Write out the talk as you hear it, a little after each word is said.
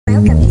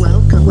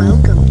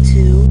Welcome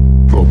to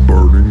the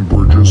Burning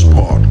Bridges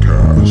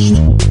Podcast.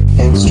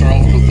 Thanks,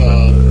 Charles, with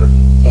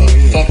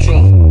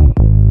factual.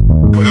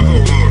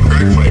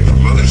 Crack pipe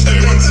from Mother's Day.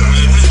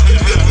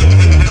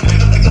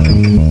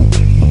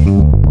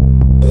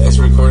 It's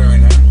recording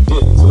right now?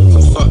 Yeah,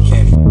 it's fuck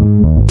candy. I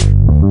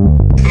don't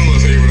know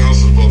if anyone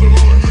else has bought their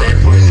mom a crack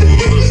pipe from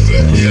Mother's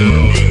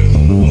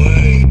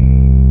Day.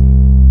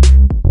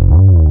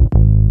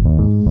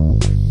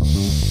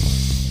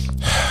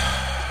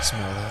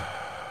 Smell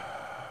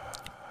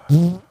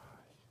that.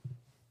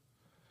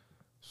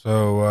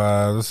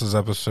 So, this is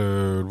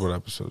episode, what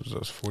episode is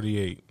this?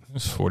 48.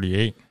 It's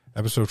 48.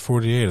 Episode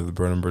 48 of the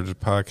Burning Bridges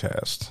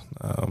Podcast.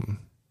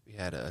 We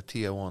had a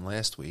Tio on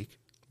last week.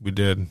 We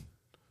did,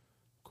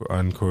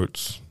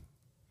 unquotes.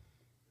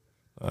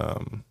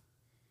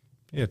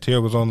 Yeah,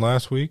 Tio was on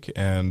last week,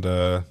 and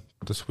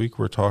this week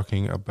we're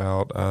talking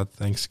about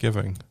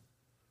Thanksgiving.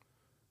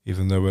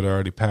 Even though it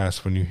already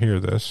passed when you hear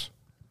this.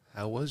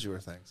 How was your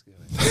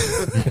Thanksgiving?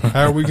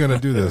 How are we going to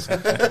do this?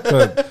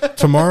 But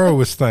tomorrow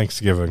is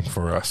Thanksgiving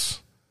for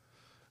us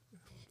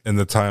in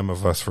the time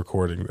of us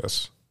recording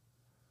this.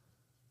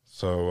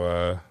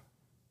 So,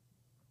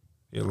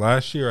 yeah,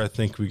 last year I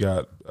think we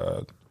got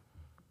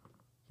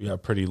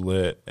pretty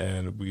lit,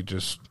 and we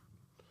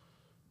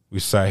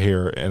sat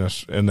here in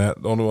that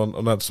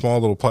on that small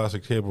little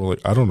plastic table. We're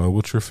like, I don't know,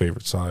 what's your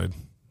favorite side?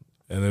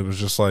 And it was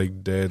just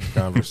like dead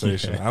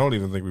conversation. I don't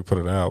even think we put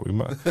it out. We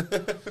might.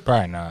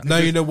 Probably not. No,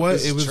 you know what?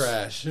 This It was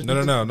trash.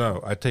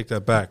 No. I take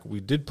that back.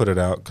 We did put it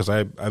out because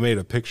I made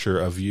a picture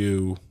of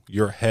your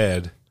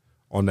head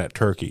on that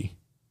turkey.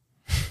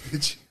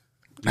 Did you?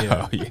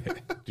 Yeah. Oh, yeah.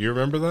 Do you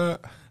remember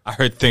that?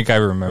 I think I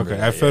remember. Okay,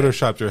 that, I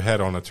photoshopped your head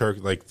on a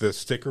turkey, like the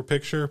sticker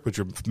picture with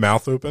your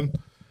mouth open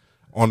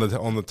on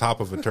the top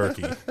of a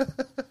turkey.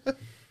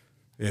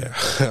 Yeah,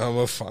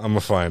 I'm gonna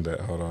find it.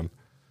 Hold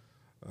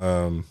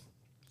on.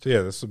 So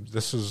yeah,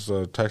 this is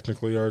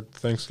technically our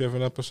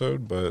Thanksgiving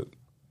episode, but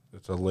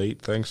it's a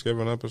late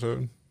Thanksgiving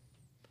episode.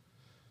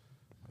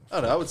 Oh,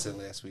 no, I would say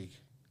last week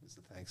was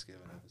the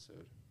Thanksgiving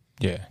episode.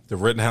 Yeah. The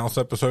Rittenhouse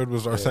episode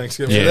was our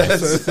Thanksgiving Yeah.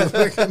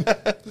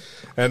 episode.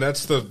 And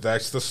that's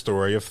the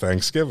story of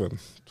Thanksgiving.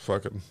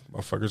 Fucking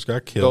motherfuckers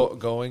got killed.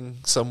 Going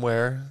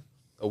somewhere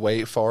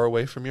far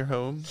away from your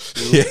home.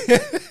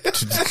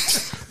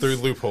 Through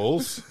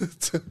loopholes.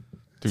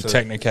 Through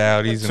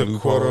technicalities To and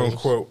quote loopholes.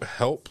 unquote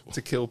help.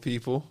 To kill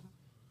people.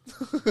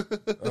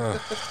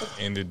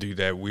 And to do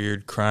that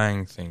weird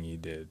crying thing you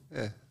did.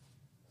 Yeah.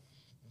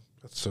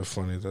 That's so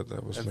funny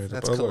that was made up.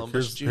 That's Oh, look,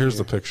 Columbus here's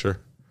the Jr.. picture.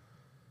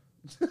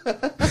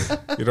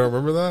 You don't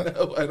remember that?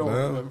 No, I don't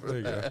There remember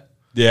you go. that.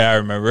 Yeah, I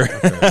remember.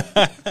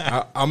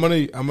 I'm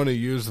gonna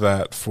use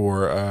that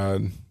for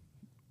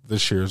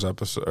this year's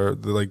episode, or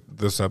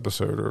this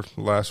episode, or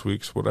last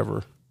week's,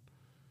 whatever.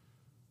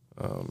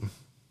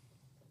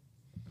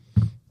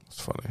 It's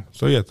funny.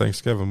 So yeah,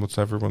 Thanksgiving. What's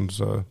everyone's?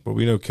 But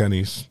we know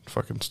Kenny's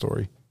fucking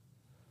story.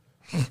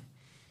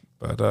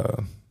 But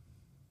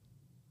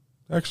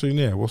actually,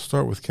 yeah, we'll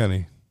start with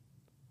Kenny.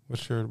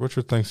 What's your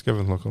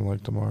Thanksgiving looking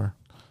like tomorrow?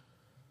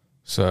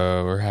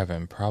 So we're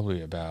having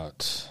probably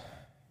about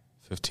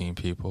 15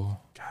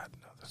 people. God,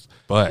 no,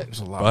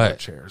 there's a lot more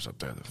chairs up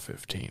there than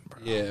 15, bro.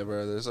 Yeah,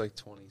 bro, there's like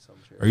 20 some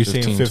chairs. Are you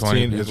saying 15,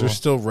 20 15? Is there people?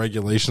 still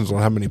regulations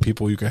on how many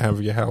people you can have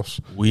at your house?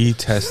 We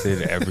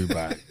tested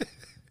everybody.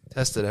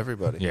 Tested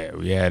everybody. Yeah,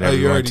 we had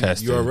everyone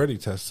tested. You already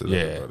tested Yeah.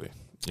 everybody.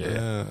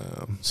 Yeah.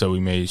 So we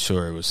made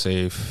sure it was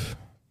safe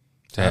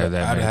to have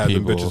that I'd many have the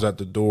people. bitches at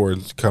the door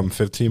and come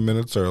 15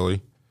 minutes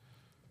early.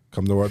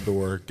 Come to our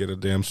door, get a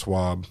damn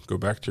swab, go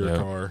back to your Yep.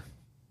 car,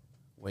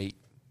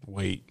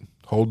 Wait.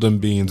 hold them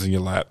beans in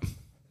your lap.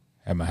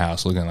 At my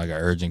house looking like an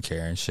urgent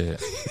care and shit.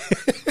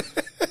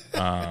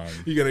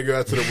 You're gonna go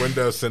out to the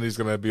window, Cindy's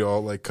gonna be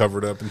all like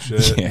covered up and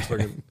shit, Yeah.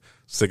 fucking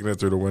sticking it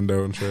through the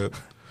window and shit.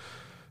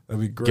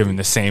 That'd be great. Giving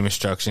the same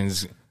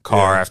instructions,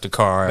 car Yeah. after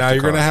car Now after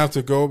you're car. gonna have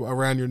to go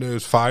around your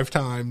nose 5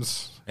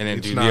 times, And then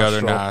each do the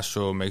other nostril.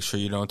 nostril. Make sure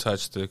you don't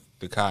touch the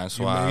cotton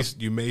swab.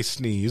 You may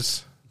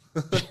sneeze.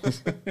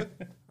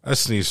 I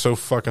sneezed so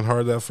fucking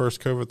hard that first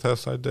COVID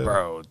test I did.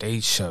 Bro, they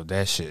shoved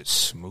that shit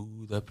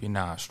smooth up your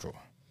nostril.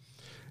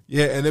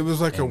 Yeah, and it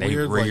was like And a they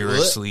weird, like,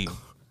 rigorously.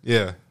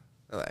 yeah,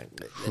 Like,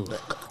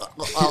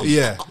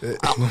 yeah,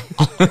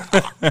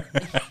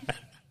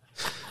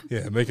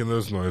 yeah, making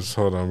those noises.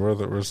 Hold on,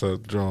 where's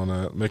that drawing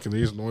at? Making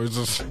these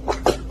noises.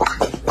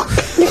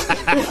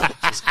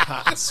 just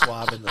cotton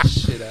swabbing the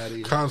shit out of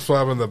you. Cotton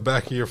swab in the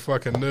back of your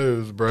fucking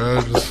nose,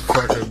 bro. Just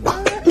fucking.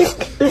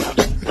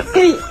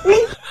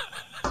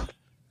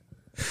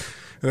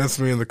 And that's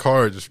me in the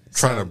car just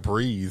trying to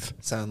breathe.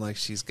 Sound like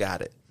she's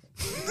got it.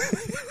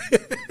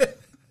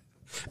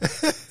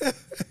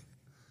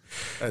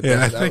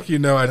 Yeah, I think you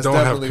know I that's don't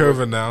have definitely COVID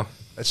what- now.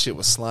 That shit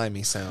was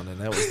slimy sounding.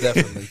 That was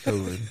definitely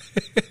COVID.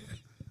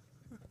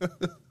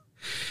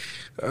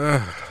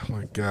 Oh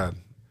my god.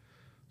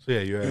 So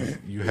yeah,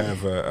 you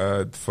have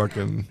a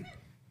fucking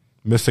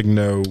missing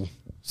no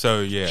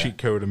So yeah, cheat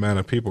code amount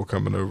of people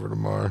coming over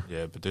tomorrow.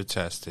 yeah, but they're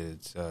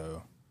tested.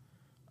 So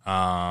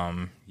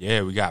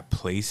Yeah, we got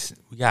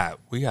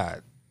we got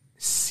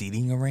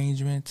seating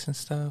arrangements and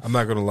stuff. I'm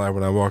not gonna lie.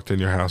 When I walked in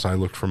your house, I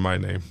looked for my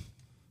name.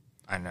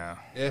 I know.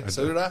 Yeah,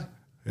 so did I.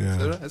 Yeah.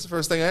 So did I. That's the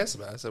first thing I asked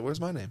about. I said, "Where's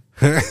my name?"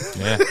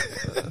 Yeah.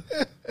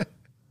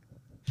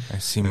 I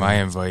see my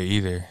invite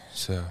either.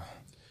 So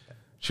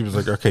She was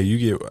like, "Okay,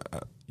 you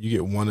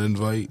get one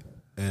invite,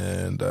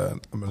 and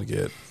I'm gonna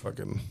get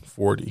fucking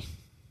 40."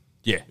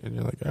 yeah. And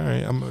you're like, "All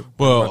right, I'm gonna."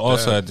 Well,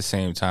 also at the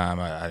same time,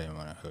 I didn't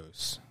want to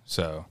host.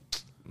 So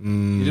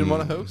You didn't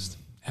want to host?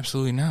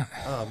 absolutely not.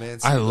 Oh man,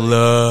 I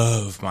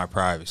love my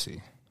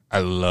privacy. I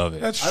love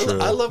it. That's I true.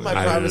 love my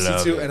I privacy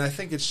love too, it. and I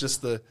think it's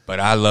just the. But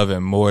I love it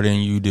more than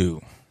you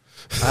do.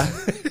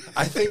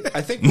 I think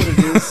what it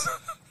is.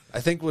 I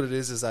think what it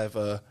is I've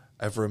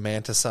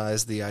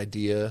romanticized the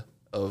idea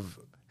of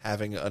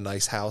having a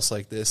nice house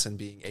like this and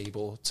being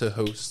able to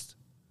host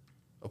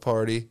a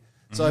party.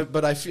 So,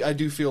 I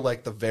do feel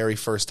like the very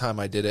first time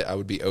I did it, I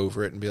would be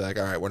over it and be like,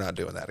 all right, we're not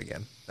doing that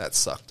again. That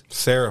sucked.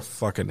 Sarah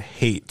fucking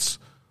hates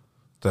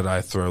that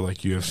I throw like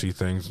UFC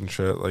things and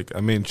shit. Like,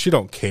 I mean, she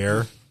don't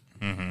care,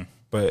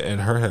 but in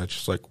her head,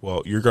 she's like,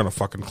 "Well, you're gonna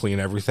fucking clean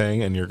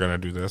everything, and you're gonna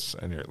do this,"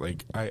 and you're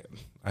like, I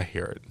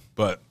hear it,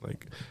 but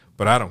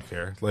I don't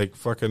care. Like,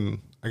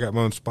 fucking, I got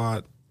my own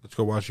spot. Let's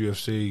go watch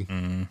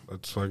UFC.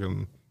 Let's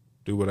fucking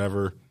do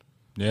whatever.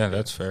 Yeah,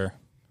 that's fair.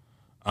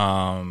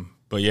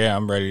 But yeah,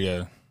 I'm ready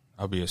to.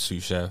 I'll be a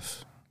sous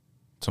chef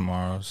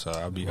tomorrow, so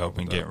I'll be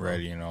helping get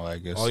ready and all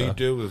that good All stuff. you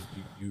do is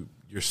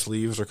your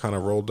sleeves are kind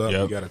of rolled up.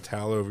 Yep. You got a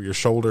towel over your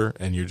shoulder,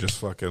 and you're just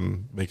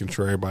fucking making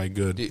sure everybody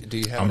good. Do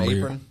you have I'm an real.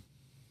 apron?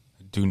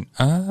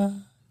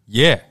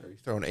 Yeah, Or you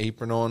throw an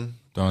apron on?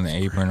 throwing the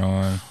apron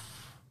on.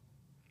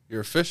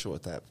 You're official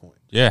at that point.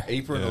 Yeah,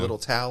 Apron, a little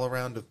towel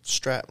around the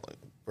strap, like,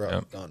 bro,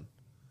 Yep. done.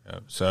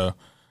 Yep. So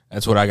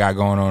that's what I got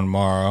going on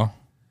tomorrow.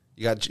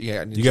 You got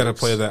You got to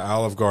play that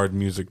Olive Garden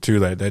music too,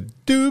 that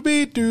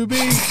doobie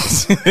doobie.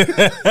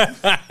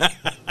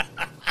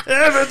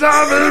 Every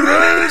time it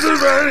rains,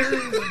 it rains.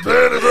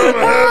 Better from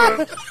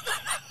heaven.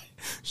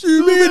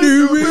 Doobie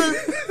doobie.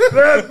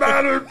 That's my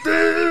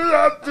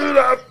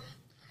routine.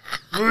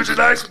 Would you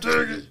like some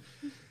turkey?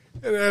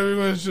 And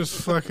everyone's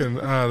just fucking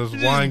those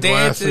wine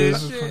dancing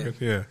glasses. and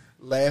Fucking, yeah.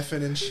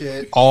 laughing and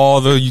shit.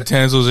 All the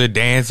utensils are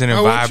dancing and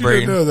I want you to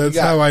vibrating. know that's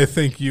You got- how I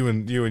think you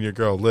and your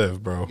girl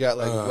live, bro. You got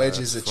like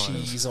wedges of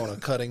cheese on a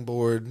cutting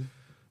board.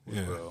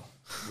 Yeah.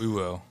 We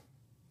will.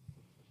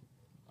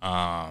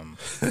 But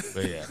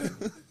yeah.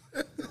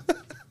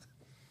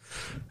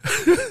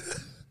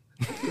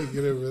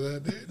 Get over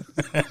that, dude.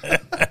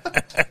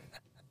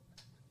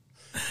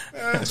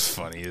 That's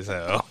funny as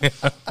hell.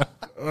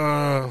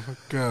 Oh my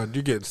god,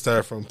 you're getting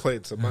styrofoam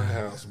plates at my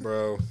house,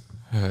 bro.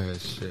 Oh,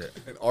 shit.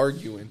 And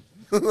arguing.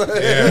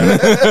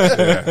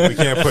 Yeah, we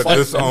can't put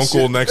this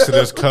uncle next to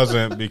this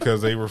cousin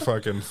because they were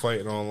fucking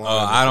fighting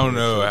online. I don't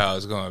know how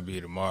it's going to be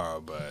tomorrow,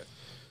 but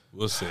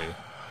we'll see.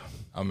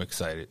 I'm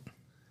excited.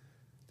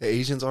 The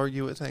Asians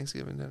argue at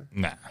Thanksgiving dinner?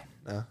 Nah.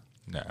 No.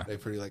 They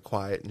pretty like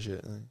quiet and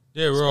shit. Like,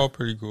 Yeah, we're all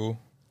pretty cool.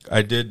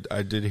 I did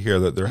hear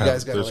that you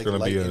guys got there's like going to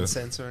light be a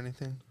incense or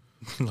anything?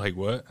 Like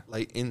what?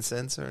 Light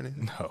incense or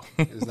anything? No.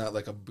 There's not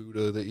like a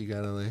Buddha that you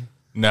gotta like.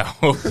 No.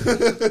 No.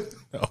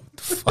 What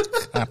the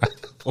fuck kind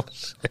of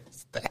bullshit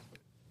is that?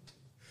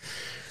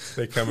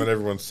 they come and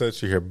everyone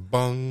sits, you hear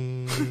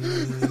bung,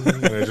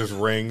 and it just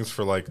rings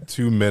for like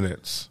 2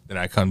 minutes. Then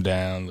I come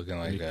down looking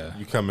like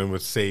You come in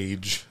with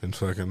sage and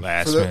fucking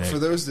last For minute. for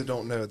those that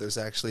don't know, there's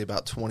actually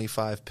about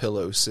 25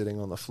 pillows sitting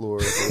on the floor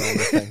around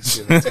the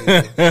Thanksgiving table.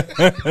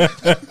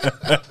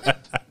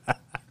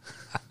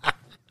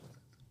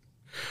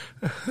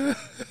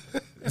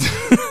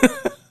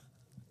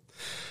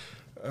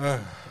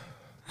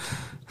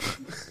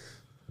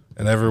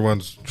 and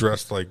everyone's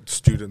dressed like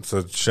students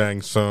of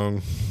Shang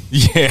Tsung.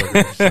 Yeah.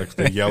 It's like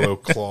the yellow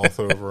cloth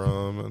over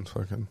them and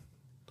fucking.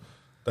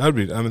 That'd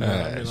be. I mean,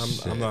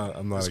 I'm not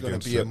There's going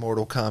against to be a it.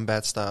 Mortal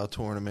Kombat style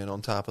tournament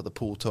on top of the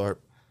pool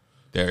tarp.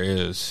 There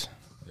is.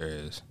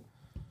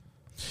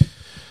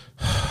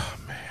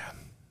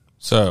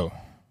 So,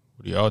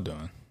 what are y'all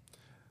doing?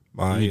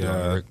 What are you doing,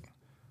 My Rick?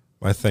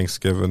 my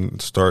Thanksgiving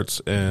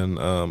starts in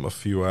a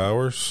few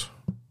hours.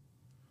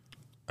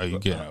 Are you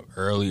getting up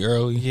early?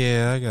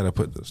 Yeah, I gotta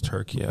put this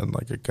turkey in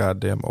like a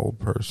goddamn old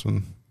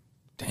person.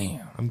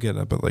 Damn. I'm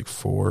getting up at like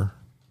 4.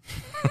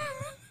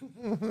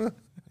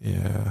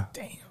 Yeah.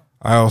 Damn.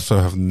 I also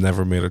have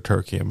never made a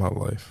turkey in my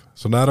life.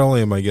 So not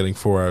only am I getting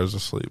 4 hours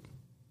of sleep,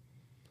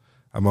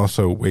 I'm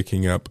also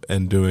waking up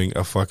and doing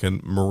a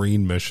fucking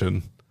Marine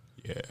mission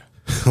Yeah.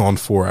 on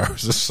 4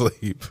 hours of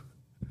sleep.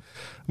 I'm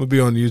gonna be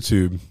on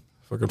YouTube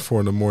fucking 4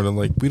 in the morning.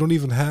 Like, we don't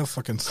even have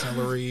fucking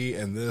celery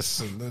and this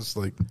and this.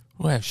 Like,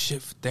 We'll have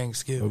shit for but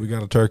Thanksgiving. we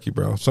got a turkey,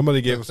 bro.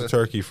 Somebody gave us a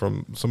turkey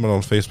from someone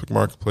on Facebook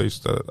Marketplace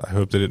that I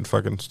hope they didn't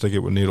fucking stick it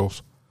with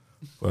needles.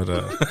 But,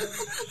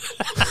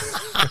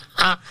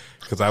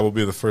 because I will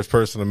be the first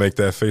person to make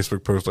that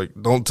Facebook post. Like,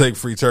 don't take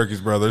free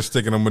turkeys, bro. They're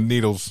sticking them with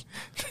needles,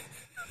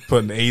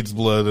 putting AIDS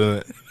blood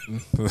in it.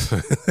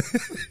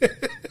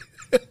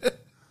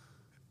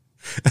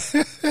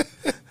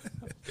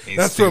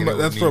 That's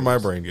where my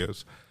brain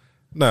goes.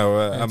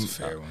 No, That's a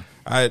fair one.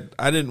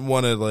 I didn't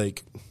want to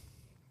like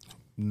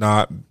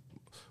not.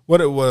 What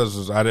it was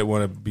is I didn't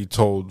want to be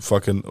told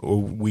fucking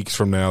weeks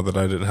from now that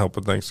I didn't help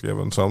with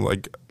Thanksgiving. So I'm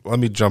like, let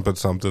me jump at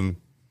something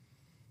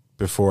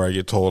before I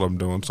get told I'm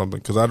doing something,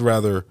 because I'd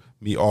rather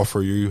me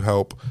offer you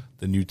help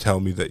than you tell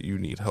me that you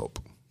need help.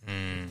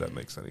 If that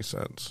makes any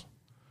sense.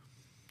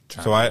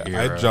 So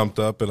I jumped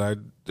up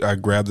and I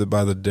grabbed it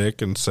by the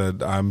dick and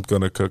said, I'm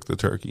going to cook the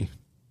turkey.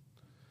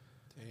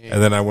 Damn.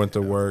 And then I went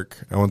to work.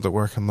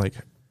 I'm like,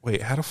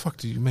 wait, how the fuck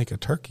do you make a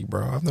turkey,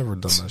 bro? I've never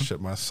done that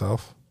shit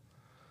myself.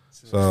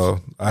 So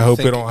I hope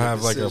it don't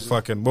have like a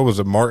fucking, what was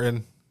it,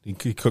 Martin? He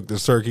cooked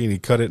this turkey and he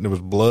cut it and it was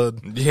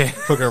blood. Yeah.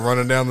 Fucking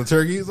running down the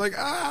turkey. He's like,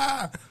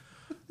 ah.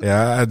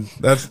 Yeah,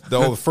 that's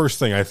the first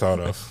thing I thought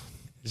of.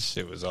 This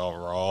shit was all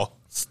raw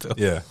still.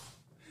 Yeah.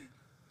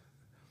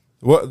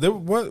 What? I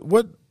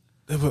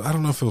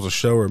don't know if it was a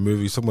show or a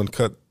movie. Someone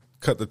cut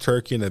the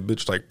turkey and that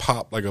bitch like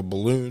popped like a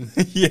balloon.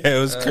 Yeah, it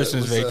was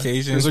Christmas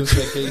Vacation. Christmas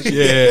Vacation.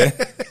 Yeah.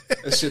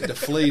 That shit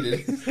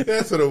deflated.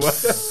 That's what it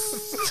was.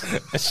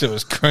 That shit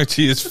was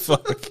crunchy as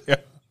fuck.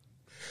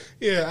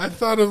 Yeah, I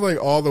thought of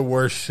like all the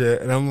worst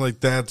shit, and I'm like,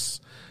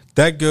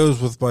 that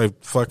goes with my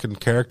fucking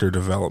character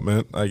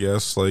development, I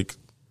guess. Like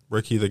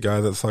Ricky, the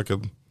guy that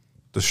fucking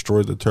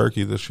destroyed the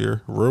turkey this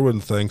year,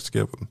 ruined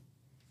Thanksgiving.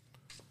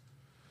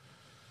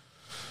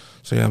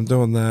 So yeah, I'm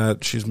doing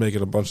that. She's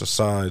making a bunch of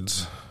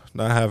sides.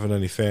 Not having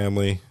any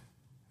family.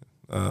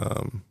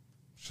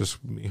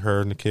 Just me,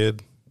 her, and the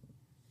kid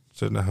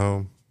sitting at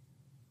home.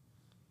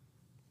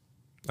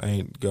 I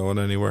ain't going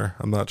anywhere.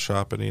 I'm not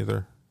shopping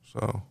either.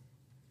 So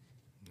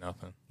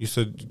Nothing. you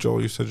said,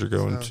 Joel, you're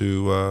going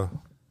to.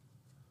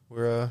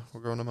 We're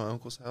going to my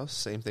uncle's house.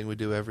 Same thing we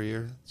do every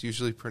year. It's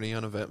usually pretty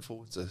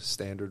uneventful. It's a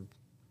standard.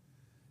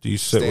 Do you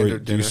sit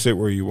Standard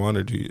where you want,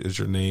 or is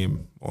your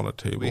name on a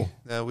table?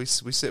 We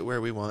sit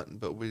where we want,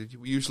 but we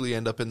usually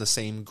end up in the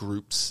same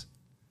groups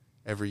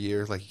every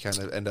year. Like you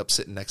kind of end up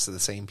sitting next to the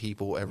same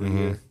people every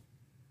year.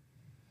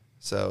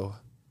 So,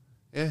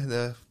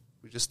 yeah,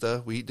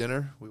 we eat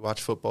dinner. We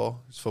watch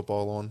football. There's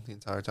football on the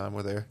entire time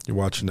we're there. You're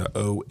watching the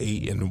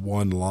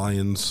 8-1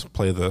 Lions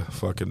play the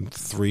fucking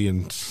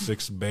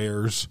 3-6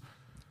 Bears.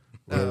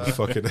 Whatever the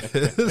fuck it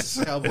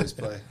is. Cowboys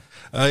play.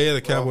 Oh yeah,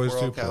 the Cowboys we're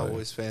all do play.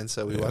 Cowboys fans,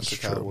 so we watch the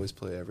that's true. Cowboys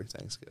play every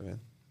Thanksgiving.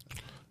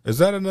 Is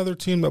that another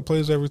team that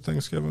plays every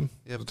Thanksgiving?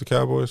 Yep. With the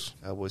Cowboys?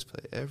 Cowboys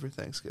play every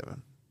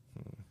Thanksgiving.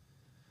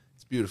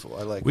 It's beautiful.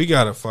 I like. We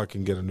gotta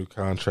fucking get a new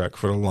contract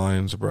for the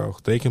Lions, bro.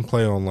 They can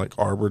play on like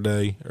Arbor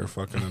Day or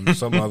fucking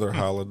some other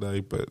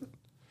holiday, but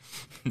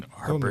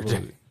Arbor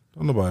Day.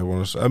 Don't nobody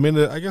want to. I mean,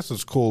 I guess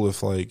it's cool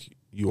if like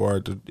you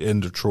are in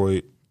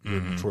Detroit, you're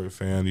a Detroit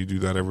fan. You do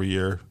that every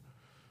year.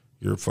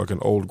 Your fucking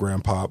old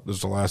grandpa. This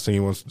is the last thing he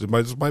wants.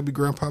 This might be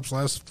grandpa's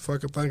last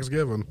fucking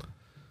Thanksgiving.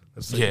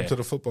 Let's take him to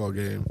the football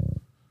game.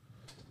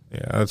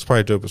 Yeah, that's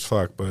probably dope as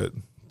fuck. But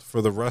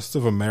for the rest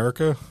of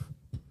America,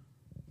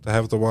 to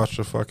have to watch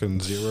the fucking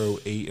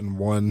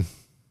 8-1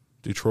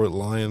 Detroit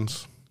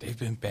Lions. They've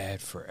been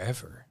bad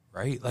forever,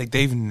 right? Like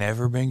they've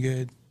never been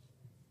good.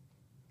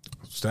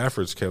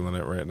 Stafford's killing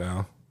it right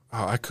now.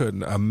 Oh, I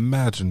couldn't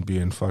imagine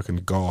being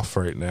fucking golf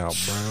right now,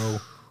 bro.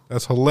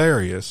 That's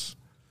hilarious.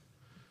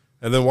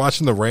 And then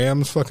watching the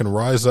Rams fucking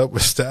rise up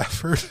with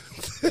Stafford.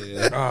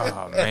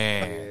 Oh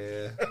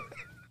man.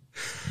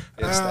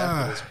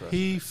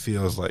 He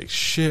feels like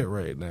shit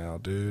right now,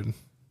 dude.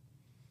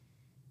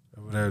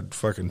 Over there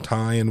fucking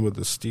tying with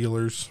the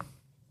Steelers.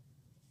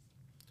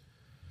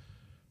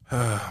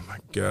 Oh my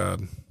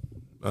God.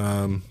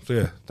 So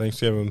yeah,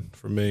 Thanksgiving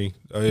for me.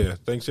 Oh yeah,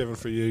 Thanksgiving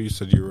for you. You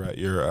said you were at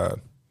your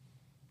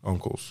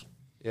uncle's.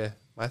 Yeah,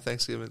 my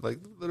Thanksgiving, like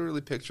literally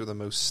picture the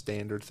most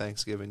standard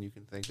Thanksgiving you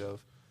can think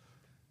of.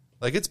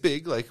 Like it's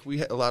big. Like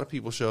a lot of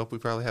people show up. We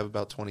probably have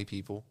about 20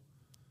 people,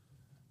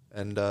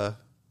 and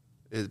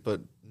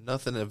but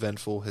nothing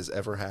eventful has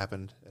ever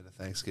happened at a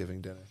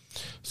Thanksgiving dinner.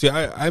 See,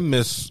 I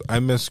miss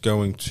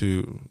going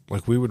to,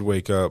 like, we would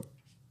wake up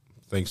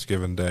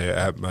Thanksgiving Day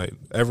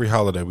every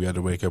holiday we had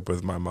to wake up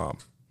with my mom.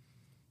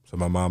 So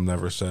my mom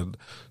never said,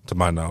 to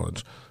my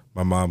knowledge,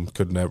 my mom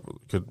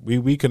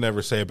we could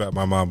never say about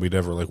my mom we'd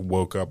ever like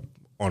woke up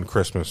on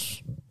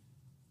Christmas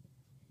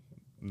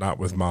not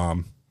with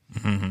mom.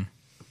 Mm-hmm.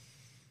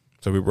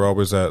 So we were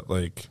always at,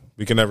 like,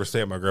 we could never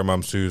stay at my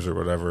grandmom's Sue's or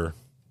whatever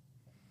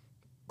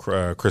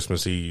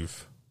Christmas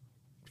Eve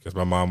because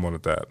my mom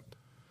wanted that.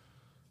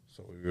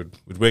 So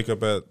we'd wake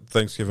up at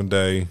Thanksgiving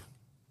Day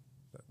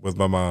with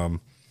my mom.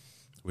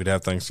 We'd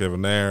have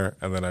Thanksgiving there,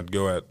 and then I'd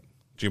go at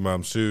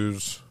G-Mom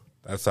Sue's,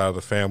 that side of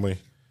the family,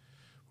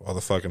 all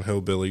the fucking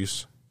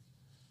hillbillies,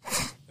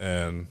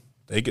 and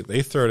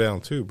they throw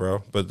down too,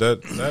 bro. But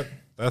that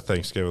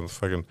Thanksgiving,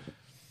 fucking,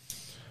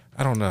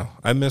 I don't know.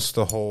 I miss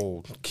the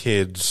whole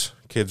kids.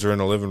 Kids are in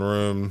the living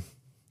room,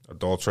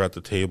 adults are at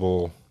the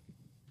table.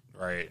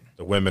 Right.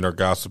 The women are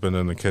gossiping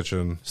in the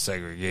kitchen.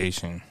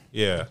 Segregation.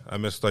 Yeah, I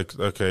miss, like,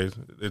 okay,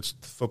 it's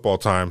football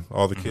time.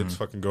 All the kids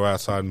fucking go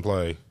outside and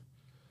play.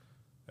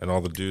 And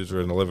all the dudes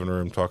are in the living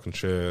room talking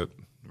shit.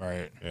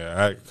 Right.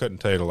 Yeah, I couldn't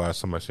tell you the last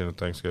time I seen a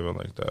Thanksgiving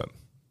like that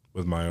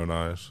with my own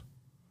eyes.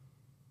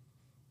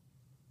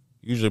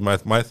 Usually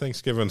my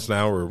Thanksgivings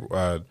now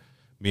are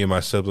me and my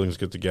siblings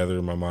get together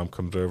and my mom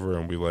comes over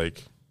and we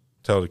like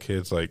tell the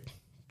kids like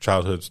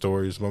childhood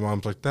stories. My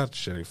mom's like, that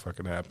shit ain't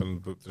fucking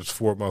happened. But there's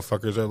 4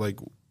 motherfuckers that are like,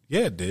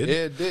 yeah, it did. Yeah,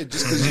 it did.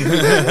 Just because you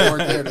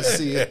weren't there to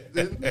see it.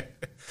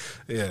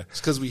 Yeah. It's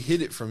because we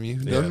hid it from you.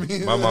 Yeah. Know what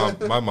I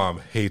mean? My mom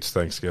hates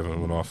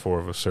Thanksgiving when all 4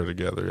 of us are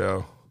together,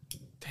 yo.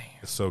 Damn.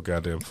 It's so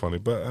goddamn funny.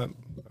 But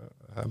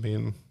I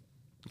mean,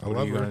 I What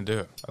love are you her. going to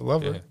do? I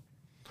love her.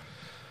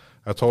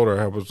 I told her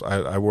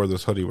I wore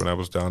this hoodie when I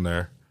was down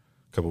there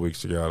a couple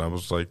weeks ago, and I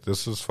was like,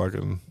 this is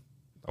fucking,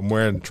 I'm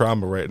wearing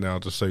trauma right now,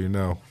 just so you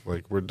know.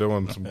 Like, we're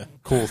doing some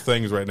cool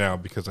things right now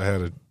because I had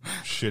a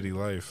shitty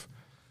life.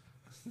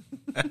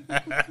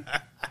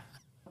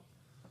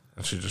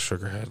 And she just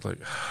shook her head like,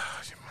 you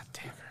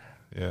motherfucker.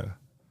 Yeah.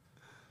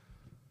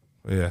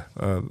 Yeah.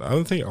 I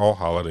don't think all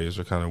holidays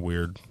are kind of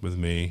weird with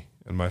me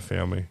and my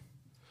family.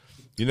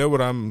 You know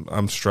what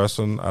I'm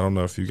stressing? I don't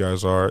know if you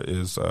guys are,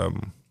 is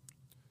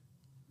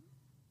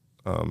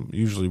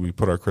usually we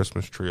put our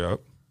Christmas tree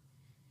up.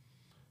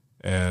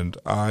 And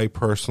I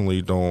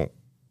personally don't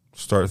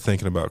start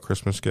thinking about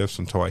Christmas gifts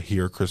until I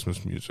hear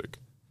Christmas music.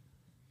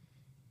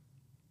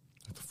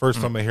 The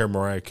first time I hear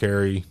Mariah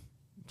Carey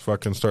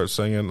fucking start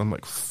singing, I'm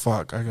like,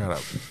 fuck,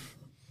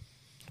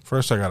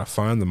 first I gotta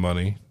find the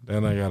money,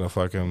 then I gotta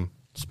fucking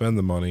spend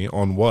the money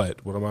on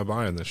what? What am I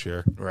buying this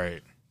year?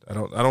 Right. I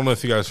don't know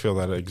if you guys feel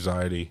that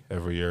anxiety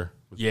every year.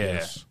 with Yeah.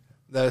 this.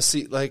 No,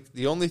 see, like,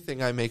 the only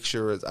thing I make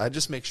sure is I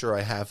just make sure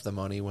I have the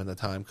money when the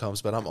time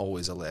comes, but I'm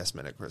always a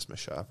last-minute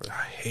Christmas shopper.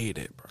 I hate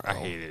it, bro. I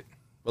hate it.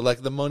 But,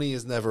 like, the money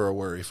is never a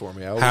worry for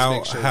me. I always How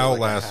make sure how that,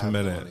 like, I last have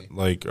the minute? money.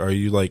 Like, are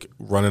you like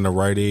running a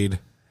Rite Aid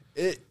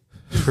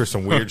for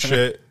some weird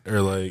shit,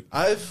 or like?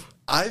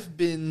 I've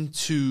been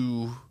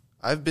to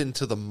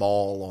the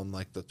mall on,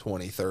 like, the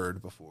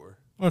 23rd before.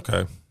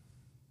 Okay.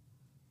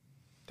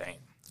 Damn.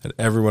 And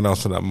everyone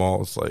else in that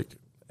mall is like,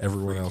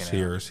 everyone else Freaking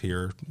here is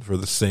here for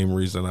the same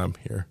reason I'm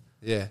here.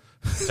 Yeah.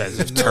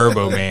 That's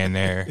Turbo Man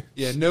there.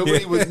 Yeah,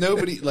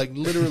 nobody, like,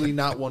 literally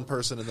not one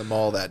person in the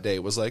mall that day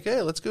was like,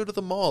 hey, let's go to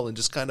the mall and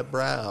just kind of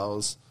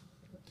browse.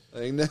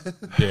 Like,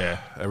 Yeah.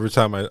 Every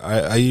time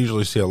I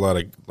usually see a lot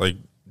of like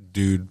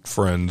dude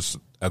friends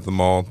at the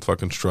mall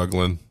fucking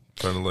struggling,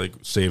 trying to like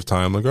save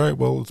time. Like, all right,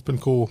 well, it's been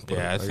cool. But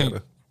Yeah, I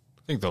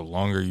think the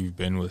longer you've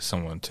been with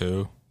someone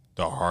too,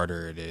 the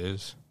harder it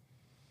is.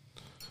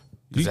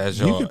 you, 'Cause as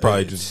you y'all- could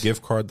probably it's- just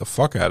gift card the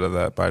fuck out of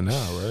that by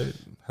now, right?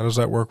 How does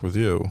that work with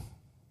you?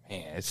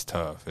 Man, it's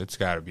tough. It's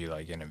got to be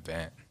like an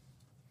event.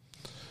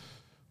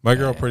 My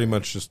girl pretty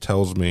much just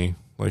tells me,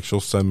 like, she'll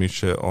send me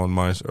shit on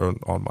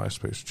on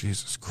MySpace.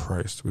 Jesus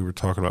Christ, we were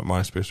talking about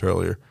MySpace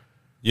earlier.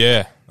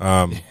 Yeah.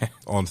 On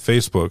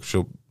Facebook,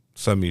 she'll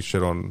send me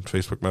shit on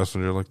Facebook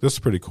Messenger. Like, this is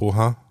pretty cool,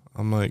 huh?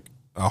 I'm like,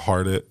 I'll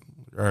heart it.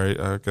 All right,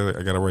 I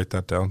gotta write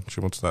that down.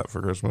 She wants that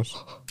for Christmas.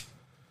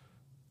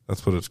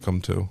 That's what it's come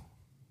to.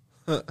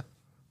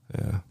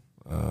 Yeah.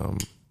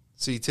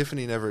 see,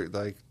 Tiffany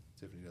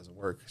doesn't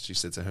work. She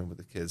sits at home with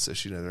the kids, so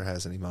she never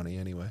has any money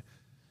anyway.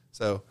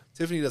 So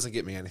Tiffany doesn't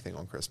get me anything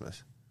on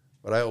Christmas,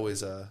 but I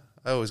always go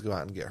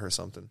out and get her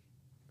something.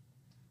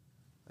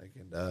 Like,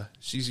 and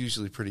she's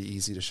usually pretty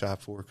easy to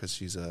shop for because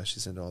she's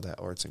into all that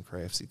arts and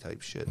craftsy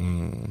type shit.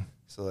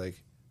 So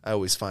like, I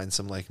always find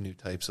some like new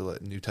type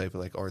of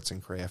like arts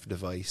and craft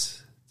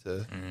device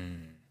to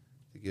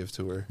give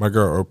to her. My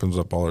girl opens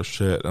up all her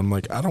shit. I'm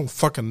like, I don't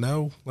fucking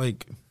know.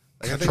 Like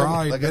Like, I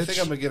bitch. think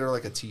I'm gonna get her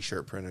like a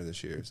T-shirt printer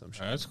this year or some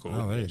shit. That's cool.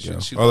 Oh, there you She- go.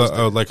 she loves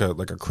that.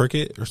 Like a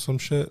cricket or some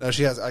shit. No,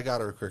 she has. I got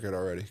her a Cricket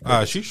already.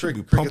 She should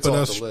be Cricket's pumping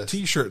off us the list.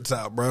 T-shirts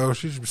out, bro.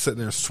 She should be sitting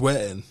there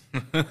sweating,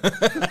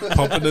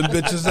 pumping them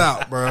bitches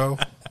out, bro.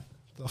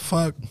 The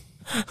fuck?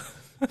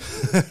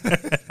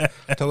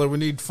 Tell her we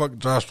need fuck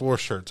Josh War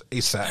shirts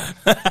ASAP.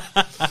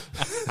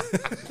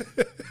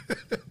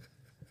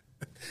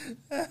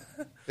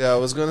 Yeah, I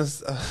was gonna.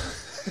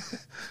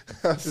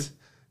 This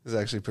is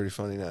actually pretty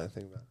funny now that I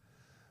think about it.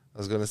 I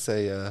was gonna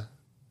say,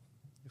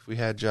 if we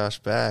had Josh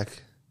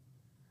back,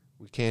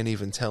 we can't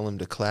even tell him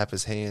to clap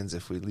his hands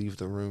if we leave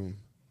the room.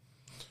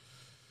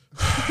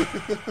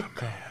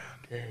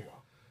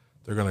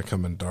 They're gonna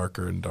come in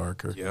darker and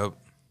darker, Yep.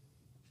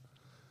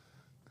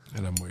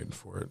 and I'm waiting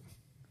for it.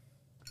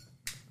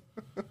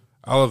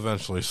 I'll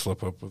eventually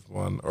slip up with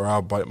one, or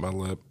I'll bite my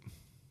lip.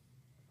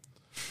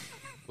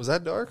 Was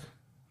that dark?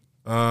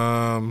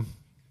 No,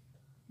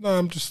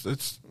 I'm just.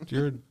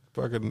 You're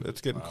fucking.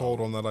 It's getting cold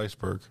on that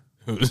iceberg.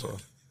 So,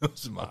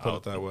 I'll put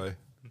it that way.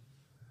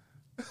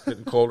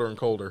 Getting colder and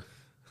colder.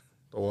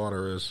 The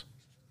water is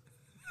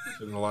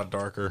getting a lot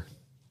darker.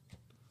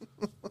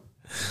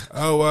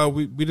 Oh,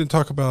 we didn't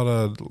talk about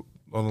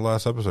on the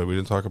last episode. We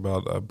didn't talk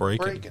about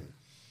breaking.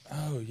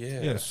 Oh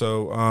yeah. Yeah.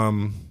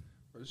 So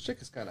This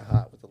chick is kind of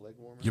hot with the leg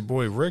warmer. your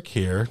boy Rick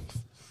here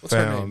What's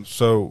her found. name?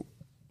 So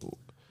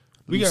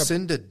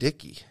Lucinda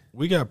Dickey.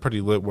 we got pretty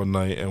lit one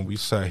night, and we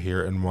sat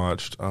here and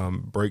watched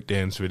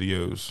breakdance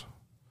videos.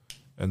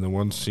 And the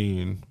one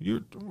scene,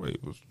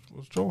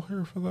 Was Joel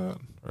here for that?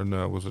 Or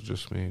no, was it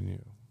just me and you?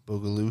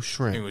 Boogaloo It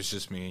Shrimp. was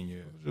just me and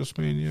you. Just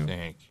me and you? I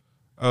think.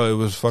 Oh, it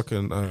was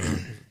fucking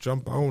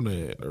Jump On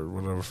It or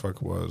whatever the fuck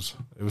it was.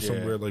 It was some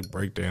Yeah. weird like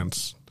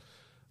breakdance.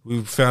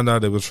 We found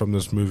out it was from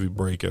this movie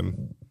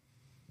Breakin'.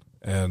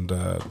 And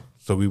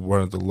so we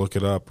wanted to look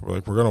it up. We're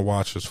like, we're going to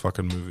watch this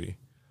fucking movie.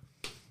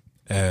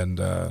 And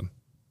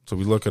so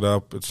we look it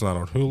up. It's not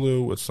on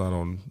Hulu. It's not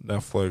on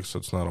Netflix.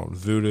 It's not on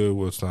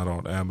Vudu. It's not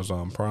on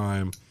Amazon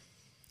Prime.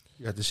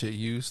 You got the shit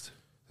used?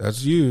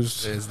 That's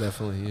used. It's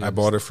definitely used. I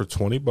bought it for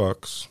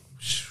 $20.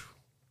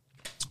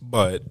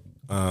 But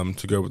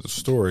to go with the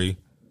story,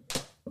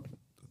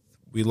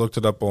 we looked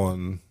it up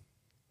on.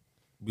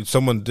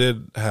 Someone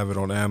did have it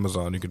on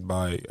Amazon. You could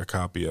buy a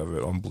copy of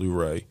it on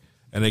Blu-ray,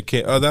 and it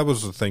can't. Oh, that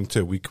was the thing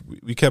too. We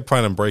kept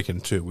finding Breakin'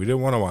 2. We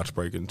didn't want to watch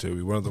Breakin' 2.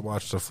 We wanted to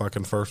watch the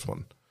fucking first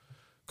one.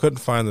 Couldn't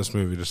find this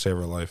movie to save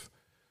our life.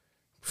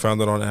 Found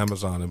it on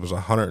Amazon. It was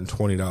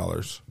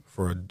 $120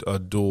 for a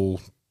dual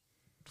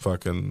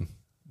fucking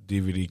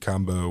DVD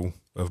combo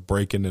of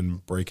Breakin'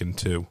 and Breakin'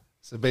 2.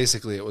 So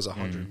basically, it was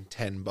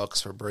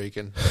 $110 for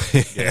Breakin'.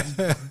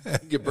 Yeah.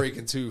 You get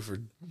Breakin' 2 for Yeah,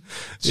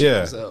 cheap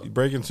as hell.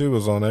 Breakin' 2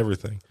 was on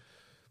everything,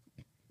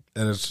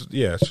 and it's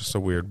just a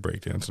weird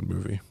breakdancing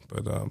movie.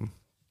 But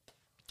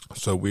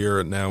so we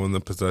are now in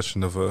the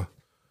possession of a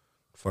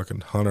fucking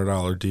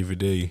 $100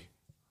 DVD,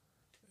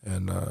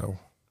 and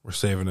we're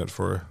saving it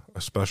for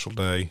a special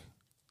day.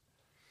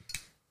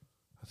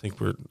 I think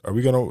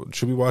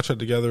should we watch it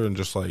together and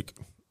just like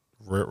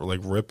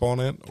rip on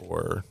it,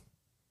 or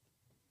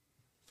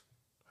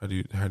how do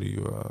you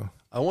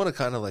I want to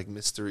kind of like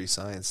Mystery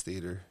Science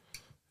Theater.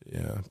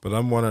 Yeah, but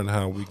I'm wondering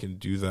how we can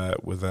do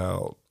that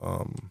without,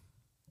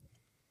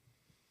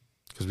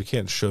 because we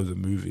can't show the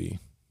movie.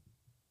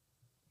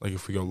 Like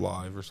if we go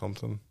live or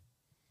something,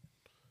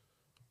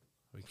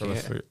 we gotta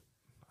can't? figure.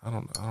 I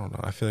don't know.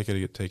 I feel like it'll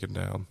get taken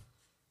down.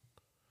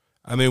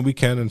 I mean, we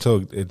can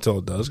until it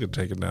does get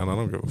taken down. I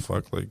don't give a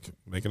fuck. Like,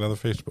 make another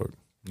Facebook,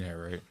 Yeah,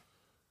 right.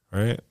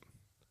 right?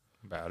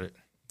 About it.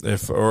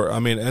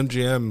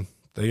 MGM.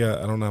 They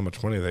got. I don't know how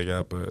much money they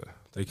got, but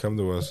they come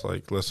to us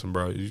like, listen,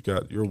 bro,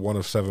 you're one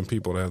of 7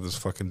 people to have this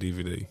fucking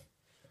DVD.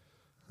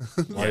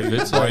 Yeah,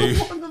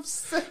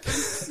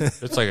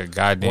 it's like a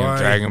goddamn Why?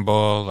 Dragon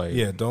Ball. Like,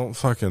 Yeah, don't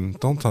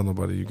tell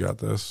nobody you got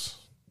this.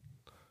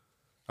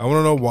 I want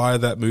to know why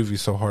that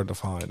movie's so hard to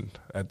find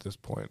at this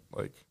point.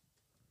 Like,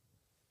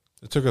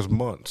 it took us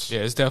months.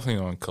 yeah, it's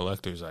definitely on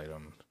collector's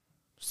item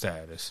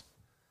status,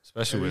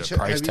 especially Have with you a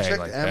price have you tag checked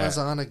like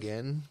Amazon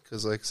again?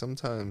 Because like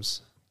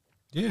sometimes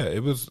Yeah,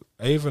 it was.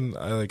 I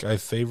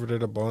favored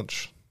it a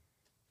bunch.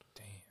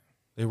 Damn.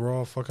 They were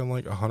all fucking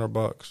like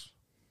 $100,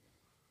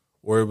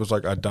 or it was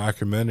like a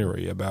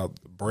documentary about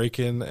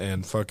Breakin'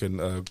 and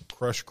fucking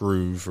Crush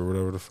Groove or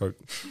whatever the fuck.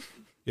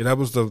 Yeah, that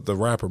was the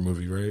rapper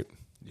movie, right?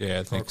 that. Yeah,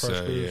 I think Crush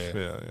so. Groove?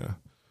 Yeah. yeah.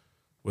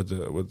 With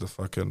the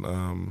fucking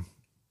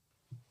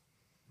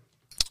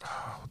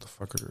what the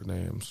fuck are their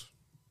names?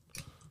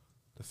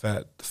 The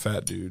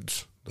fat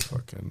dudes. The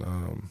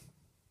fucking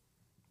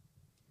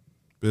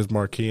Biz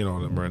Marquis and all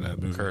them are in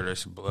that movie.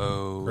 Curtis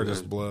Blow,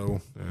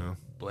 Blow, yeah.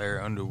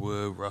 Blair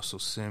Underwood, Russell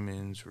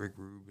Simmons, Rick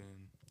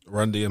Rubin,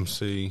 Run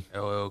DMC.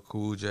 LL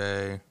Cool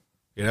J.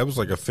 Yeah, that was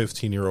like a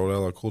 15-year-old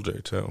LL Cool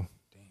J too.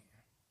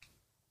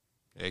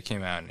 Yeah, it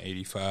came out in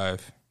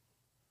 '85.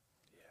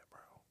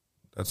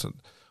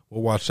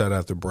 We'll watch that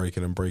after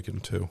Breakin' and Breakin'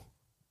 2.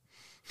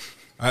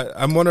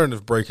 I'm wondering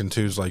if Breakin'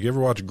 2 is like, you ever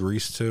watch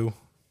Grease 2?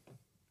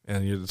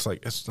 And it's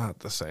like, it's not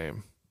the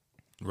same.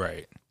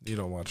 Right. You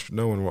don't watch.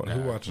 No one.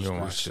 Who Nah, watches you don't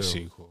Grease watch 2? the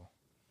sequel.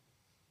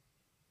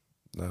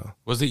 No,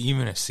 Was it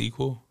even a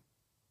sequel?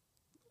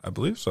 I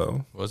believe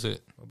so. Was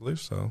it? I believe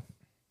so.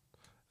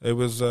 It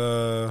was.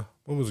 What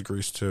was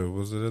Grease 2?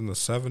 Was it in the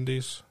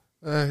 70s?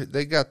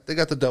 they got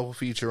the double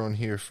feature on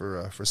here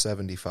for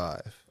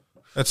 $75.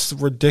 That's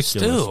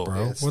ridiculous, Still. bro.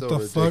 Yeah, it's What still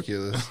the fuck?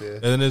 ridiculous, yeah.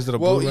 And then is it a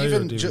Well, Blu-ray or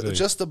even DVD?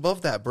 just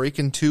above that,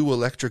 Breakin' 2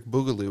 Electric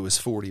Boogaloo is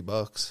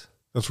 $40.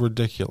 That's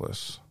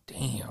ridiculous.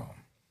 Damn.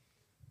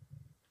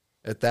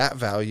 At that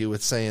value,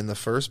 it's saying the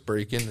first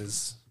Breakin'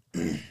 is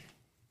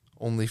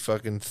only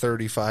fucking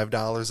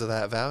 $35 of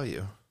that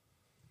value.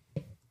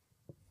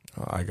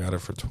 I got it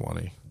for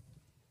 $20.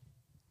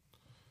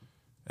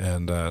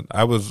 And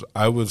I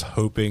was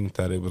hoping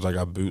that it was like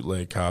a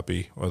bootleg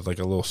copy with like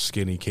a little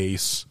skinny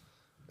case.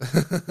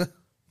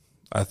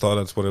 I thought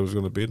that's what it was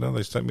going to be. No,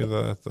 they sent me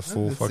the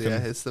full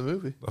It's the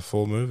movie. the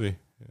full movie.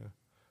 Yeah.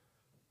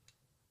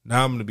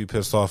 Now I'm going to be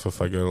pissed off if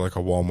I go to like a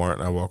Walmart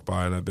and I walk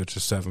by and that bitch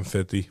is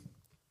 $7.50.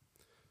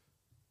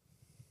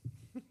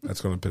 That's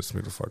going to piss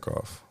me the fuck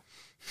off.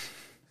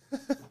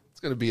 It's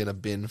gonna be in a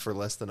bin for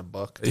less than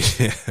 $1.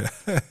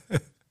 Yeah.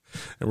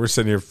 And we're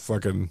sitting here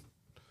fucking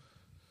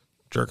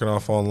jerking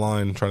off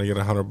online trying to get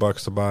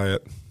 $100 to buy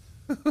it.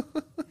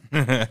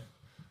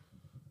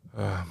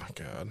 Oh my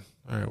god!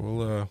 All right,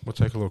 we'll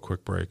take a little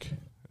quick break,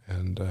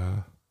 and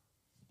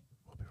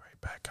we'll be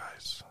right back,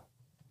 guys.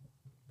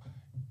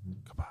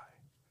 Goodbye.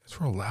 It's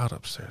real loud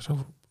upstairs.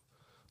 So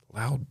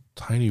loud,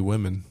 tiny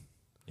women.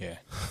 Yeah.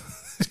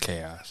 It's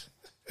chaos.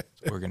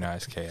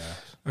 Organized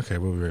chaos. Okay,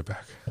 we'll be right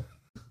back.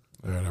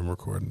 All right, I'm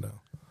recording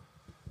now.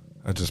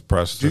 I just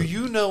pressed Do it.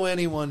 you know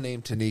anyone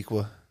named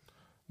Taniqua?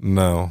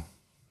 No.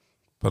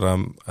 But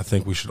I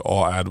think we should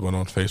all add one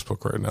on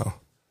Facebook right now.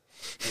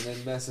 And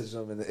then message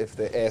them, and if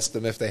they ask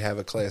them if they have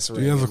a class ring.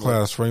 Do you have a and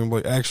class ring?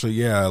 Like, actually,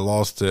 yeah, I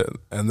lost it.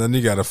 And then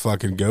you got to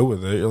fucking go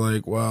with it. You're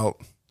like, well,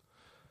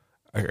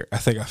 I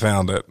think I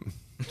found it.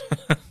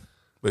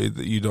 But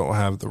you don't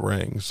have the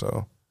ring,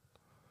 so.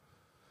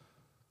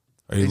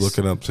 Are you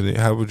looking up to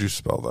how would you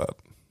spell that?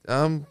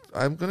 I'm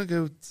gonna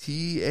go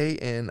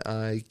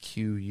Taniqua.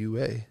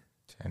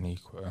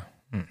 Taniqua.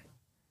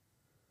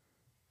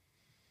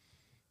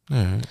 All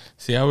right.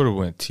 See, I would have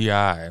went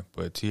T.I.,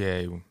 but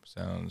T.A.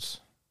 sounds...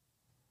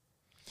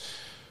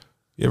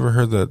 You ever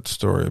heard that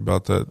story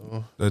about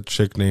that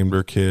chick named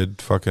her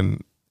kid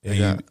fucking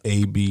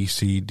A B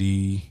C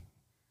D?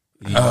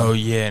 Oh,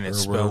 yeah, and it's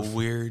Or spelled whatever.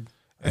 weird.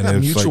 I And got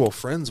it's mutual like,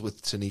 friends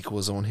with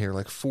Taniquas on here,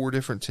 like 4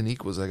 different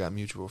Taniquas I got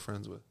mutual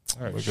friends with.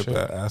 look at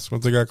that. Ask them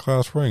if they got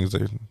class rings.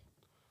 They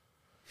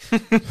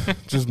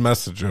just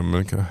message them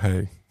and go,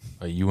 hey.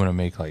 Like, you want to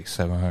make like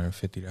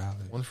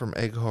 $750? One from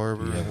Egg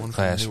Harbor, Yeah, one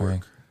class from Newark.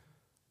 ring.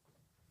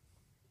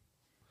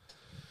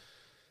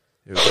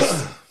 Yo,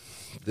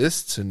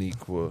 this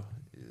Taniqua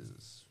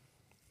is...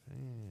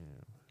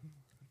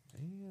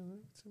 Damn,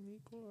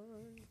 Taniqua.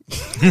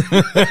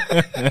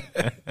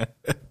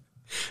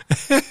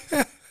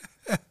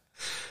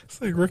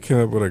 It's like Rick came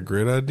up with a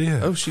great idea.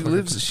 Oh, she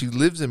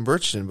lives in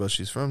Bridgeton, but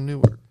she's from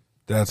Newark.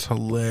 That's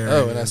hilarious.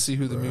 Oh, and I see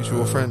who the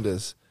mutual friend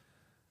is.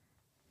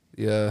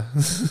 Yeah.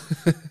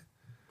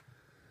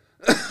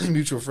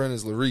 Mutual friend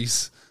is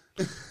Larice.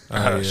 Oh,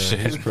 yeah, shit.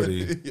 he's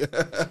pretty.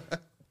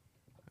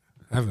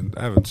 I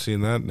haven't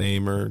seen that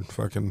name or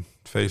fucking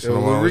face in Yo,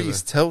 a while.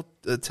 Larice, tell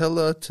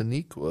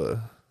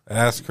Taniqua.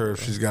 Ask her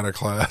if she's got a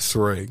class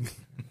ring.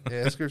 Yeah,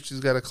 ask her if she's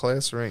got a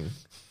class ring.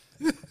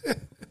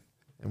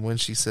 And when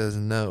she says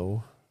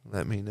no,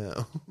 let me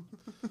know.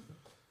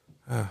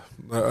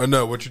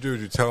 No, what you do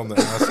is you tell them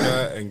to ask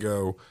that and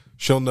go,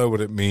 she'll know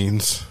what it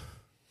means.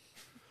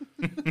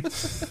 All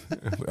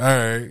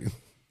right.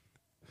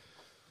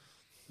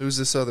 Who's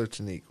this other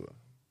Taniqua?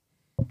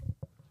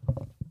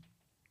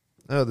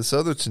 Oh, this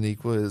other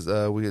Taniqua is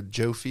we had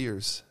Joe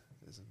Fears.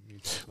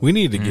 We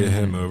need to get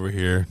him over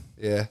here.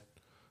 Yeah.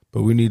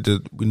 But we need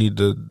to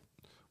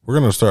we're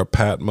gonna start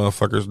patting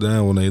motherfuckers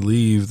down when they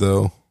leave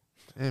though.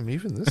 Damn,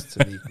 even this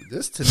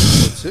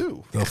Taniqua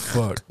too. The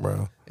fuck,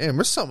 bro. Damn,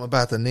 there's something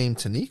about the name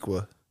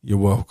Taniqua. You're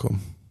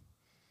welcome.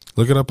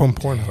 Look it up on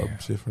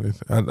Pornhub. See if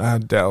anything. I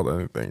doubt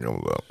anything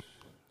comes up.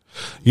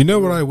 You know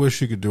what I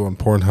wish you could do on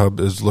Pornhub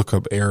is look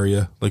up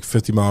area, like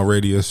 50-mile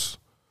radius,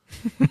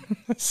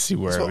 See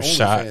where That's it what was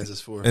shot. OnlyFans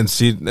is for. and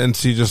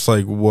see just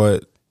like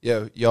what.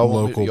 Yeah, y'all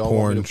want Local me,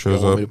 porn me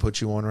shows y'all want up. me to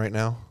put you on right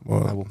now?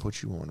 What? I will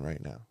put you on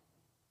right now.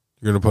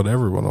 You're gonna put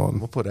everyone on.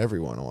 We'll put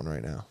everyone on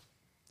right now.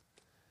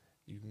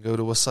 You can go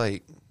to a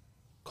site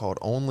called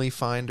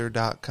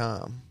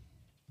onlyfinder.com.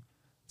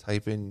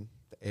 Type in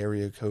the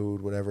area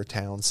code, whatever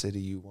town, city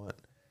you want.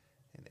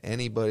 And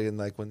anybody, and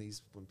like when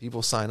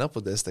people sign up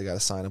with this, they got to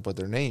sign up with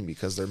their name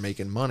because they're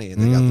making money and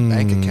they got the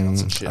bank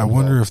accounts and shit. I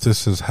wonder involved. if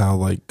this is how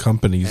like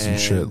companies and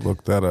shit And-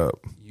 look that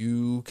up.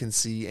 You can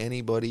see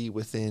anybody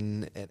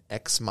within an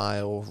X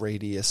mile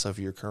radius of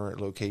your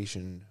current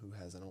location who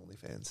has an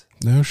OnlyFans.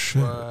 No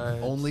shit.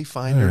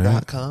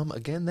 Onlyfinder.com.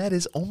 Again, that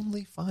is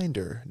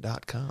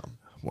onlyfinder.com.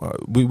 Well,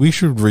 we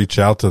should reach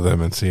out to them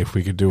and see if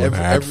we could do an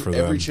ad for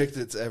them. Every chick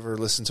that's ever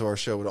listened to our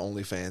show with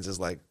OnlyFans is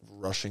like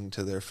rushing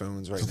to their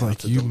phones right It's now. like,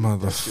 to you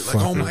delete that shit. motherfucker.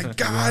 Like, oh my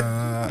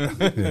God.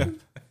 Yeah.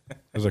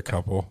 There's a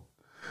couple.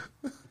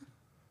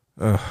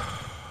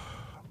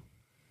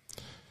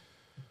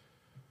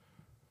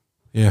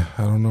 Yeah,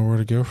 I don't know where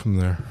to go from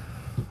there.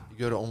 You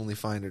go to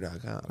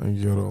onlyfinder.com. I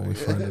go to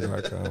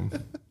onlyfinder.com.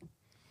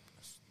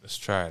 Let's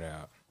try it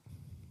out.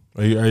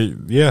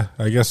 Yeah,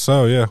 I guess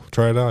so. Yeah,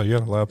 try it out. You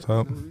got a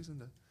laptop. No reason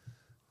to.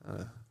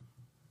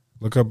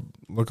 Look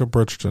up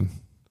Bridgeton.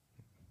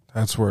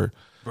 That's where.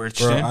 Bro,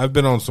 Bridgeton? I've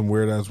been on some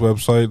weird ass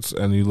websites,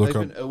 and you look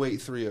Type up. in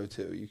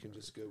 08302. You can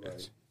just go by. Yeah,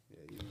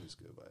 you can just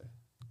go by.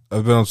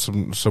 I've been on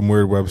some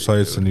weird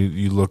websites, and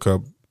you look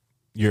up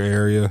your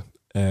area,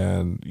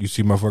 and you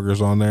see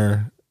motherfuckers on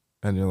there,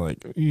 and you're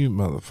like, you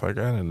motherfucker,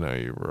 I didn't know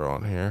you were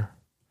on here.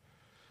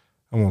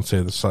 I won't say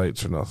the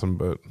sites or nothing,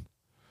 but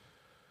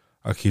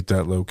I'll keep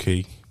that low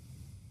key.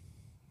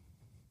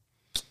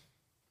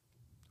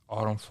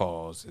 Autumn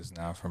Falls is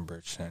now from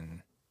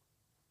Bridgeton,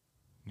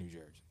 New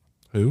Jersey.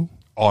 Who?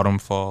 Autumn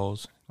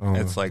Falls. Oh.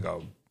 It's like a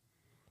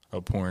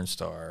porn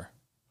star.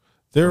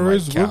 There From, like,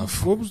 is.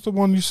 California. What was the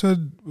one you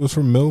said was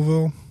from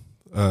Millville?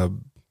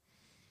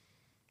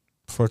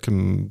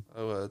 Fucking.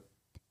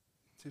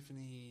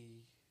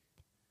 Tiffany.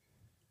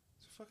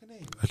 What's her fucking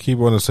name? I keep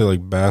wanting to say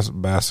like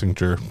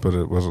Bassinger, but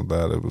it wasn't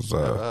that. It was.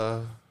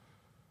 No,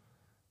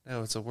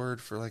 it's a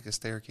word for like a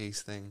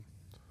staircase thing.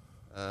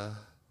 Come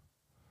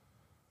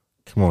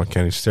on,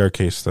 Kenny.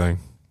 Staircase thing.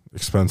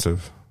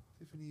 Expensive.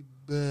 Tiffany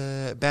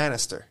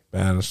Bannister.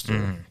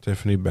 Bannister.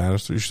 Tiffany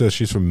Bannister. You said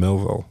she's from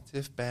Millville.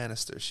 Tiff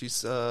Bannister.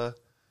 She's where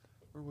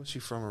was she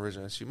from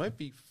originally? She might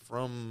be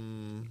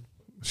from.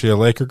 Is she a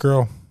Laker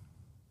girl?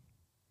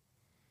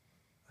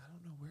 I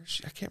don't know where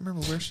she. I can't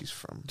remember where she's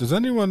from. Does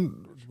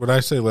anyone, when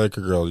I say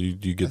Laker girl, you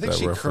get I think that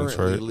she reference,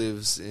 currently right?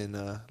 lives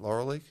in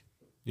Laurel Lake.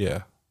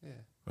 Yeah. Yeah.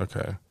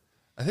 Okay.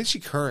 I think she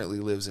currently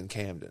lives in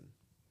Camden.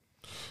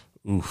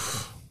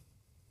 Oof.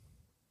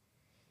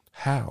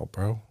 How,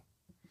 bro?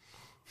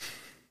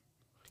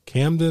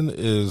 Camden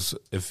is,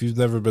 if you've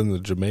never been to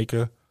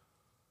Jamaica,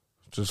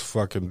 just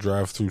fucking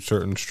drive through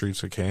certain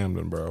streets of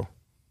Camden, bro.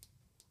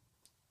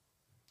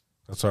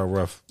 That's how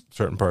rough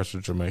certain parts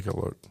of Jamaica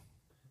look.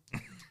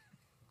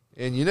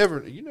 And you never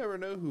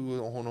know who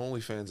on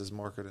OnlyFans is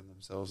marketing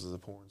themselves as a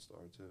porn star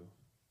too,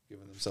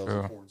 giving themselves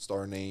a porn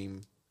star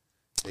name,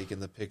 taking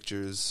the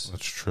pictures.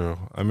 That's true.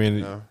 I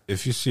mean, No.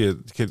 if you see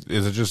it,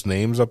 is it just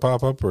names that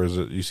pop up, or is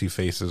it you see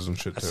faces and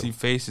shit I too? see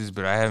faces,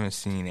 but I haven't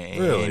seen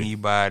Really?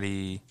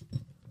 anybody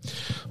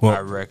Well, I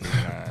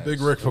recognize.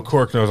 Big Rick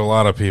McCork knows a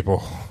lot of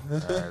people, All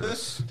right,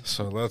 let's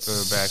so let's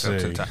go back up to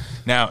see. the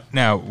top.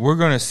 Now we're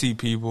gonna see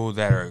people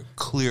that are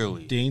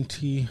clearly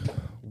Dainty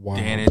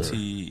Wilder.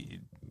 Dainty.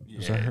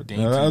 Is that her?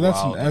 Dainty No,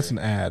 Wilder. that's an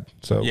ad.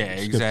 So Yeah,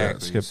 skip exactly.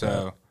 That, skip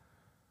So,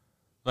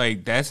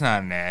 like, that's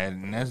not an ad,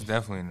 and that's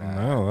definitely that.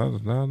 not. No,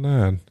 that's not an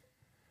ad.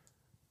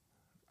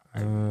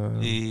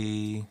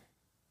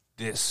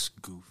 This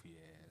goofy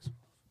ass.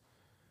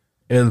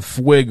 El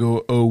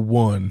Fuego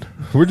 01.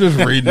 We're just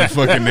reading the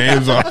fucking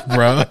names off,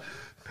 bro.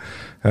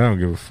 I don't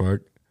give a fuck.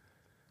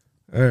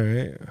 All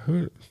right.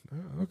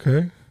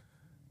 Okay.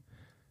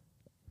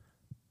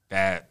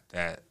 That.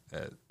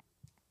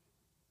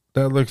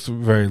 That looks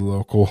very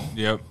local.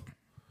 Yep.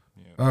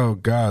 Oh,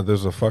 God.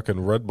 There's a fucking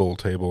Red Bull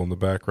table in the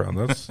background.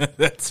 That's.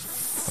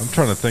 That's I'm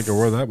trying to think of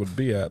where that would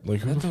be at.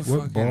 Like,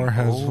 what bar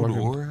has fucking.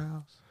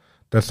 Orehouse?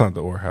 That's not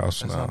the Orr House.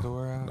 That's no. not the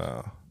Orr House?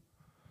 No.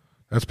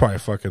 That's probably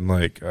fucking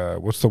like,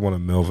 what's the one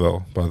in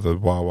Millville by the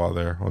Wawa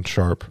there on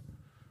Sharp?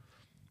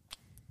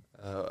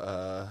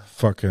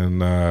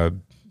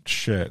 Fucking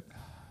shit.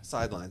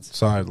 Sidelines.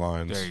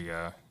 Sidelines. There you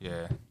go.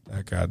 Yeah.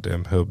 That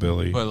goddamn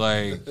hillbilly. But,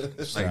 like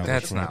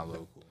that's not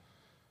local.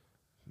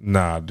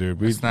 Nah,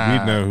 dude. We'd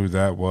know who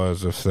that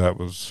was if that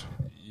was.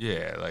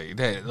 Yeah, like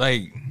that.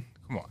 Like,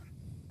 come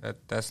on.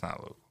 That's not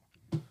local.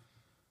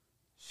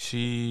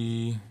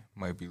 She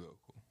might be local.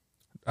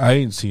 I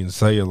ain't seen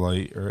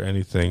Cellulite or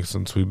anything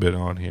since we've been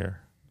on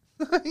here.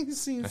 I ain't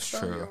seen That's true.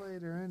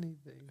 Cellulite or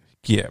anything.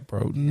 Yeah,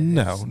 bro.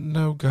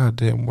 No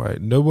goddamn way.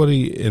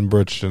 Nobody in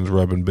Bridgeton's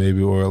rubbing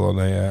baby oil on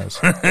their ass.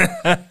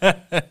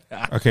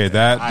 Okay,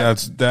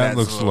 that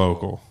looks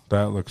local.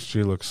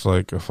 She looks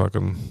like a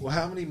fucking. Well,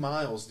 how many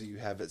miles do you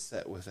have it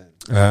set within?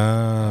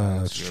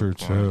 That's a true good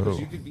point. Because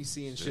you too. could be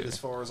seeing shit as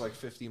far as like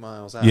 50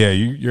 miles out. Yeah,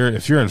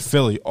 if you're in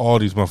Philly, all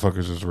these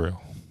motherfuckers is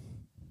real.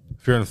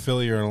 If you're in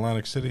Philly or in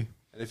Atlantic City,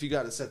 And if you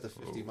got it set to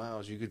 50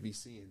 miles, you could be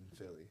seeing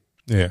Philly.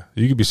 yeah,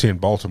 you could be seeing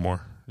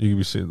Baltimore. You could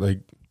be seeing like.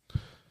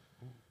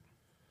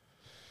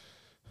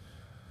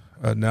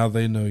 Now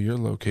they know your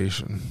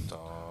location,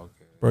 Dog.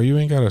 bro. You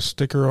ain't got a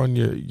sticker on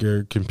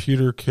your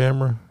computer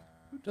camera.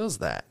 Who does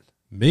that?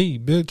 Me,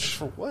 bitch.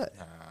 For what?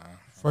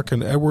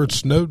 Fucking Edward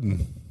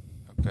Snowden.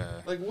 Okay.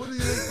 Like, what do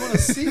they want to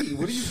see?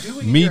 What are you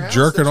doing? in Me your house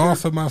jerking that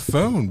off at my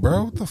phone,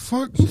 bro. What the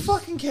fuck? Who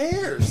fucking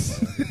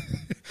cares?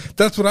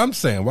 That's what I'm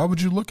saying. Why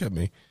would you look at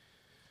me?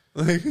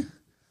 Like,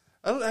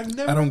 I've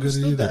never I don't get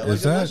it understood either. that. Like,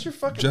 Is that unless you're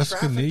fucking Jessica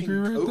trafficking Negri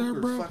right coke there, or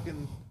bro?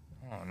 Fucking,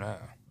 I don't know.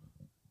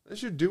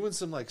 unless you're doing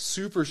some like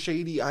super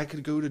shady, I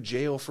could go to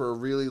jail for a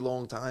really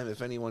long time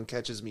if anyone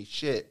catches me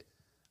shit.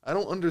 I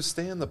don't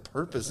understand the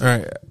purpose. All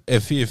right.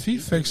 If he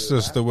fixed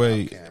us the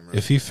way camera.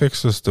 if he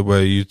fixed us the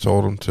way you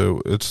told him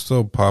to, it's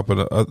still popping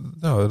up.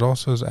 No, it all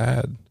says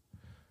ad.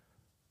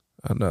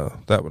 No,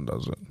 that one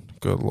doesn't.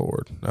 Good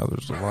Lord. Now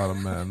there's a lot of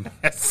men.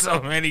 That's so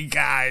many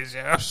guys,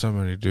 yo. So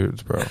many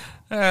dudes, bro.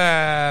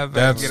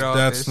 That's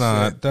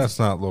That's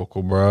not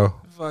local, bro.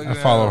 Fuck I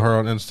follow no. her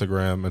on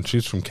Instagram and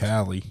she's from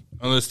Cali.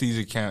 Unless these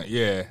account,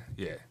 yeah.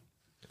 They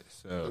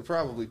So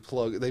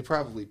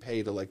probably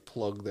pay to like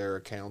plug their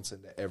accounts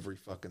into every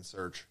fucking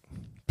search.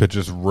 To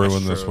just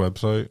ruin this true.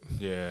 website.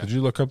 yeah, Did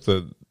you look up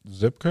the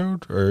zip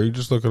code, or are you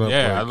just looking up?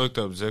 yeah. I like, looked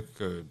up zip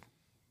code.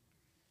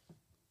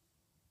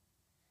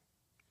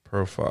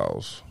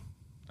 profiles.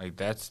 Like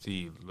that's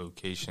the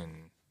location.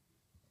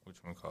 Which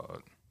one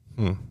called?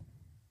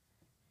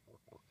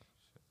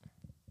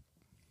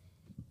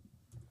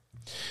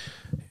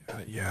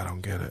 Yeah, I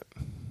don't get it.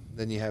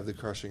 Then you have the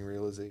crushing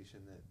realization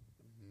that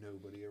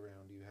nobody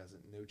around you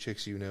no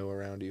chicks you know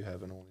around you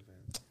have an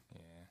OnlyFans. Yeah,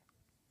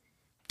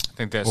 I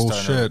think that's Oh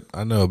starting to- shit!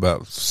 I know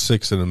about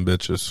 6 of them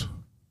bitches.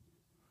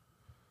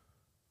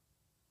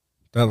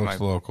 That looks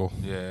Might- local,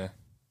 Yeah,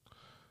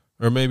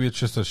 or maybe it's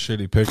just a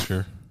shitty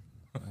picture.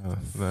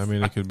 I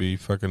mean, it could be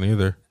fucking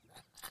either.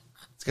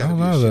 It's I gotta don't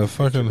be a know. shitty The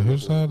fucking picture.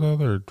 who's that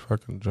other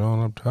fucking John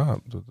up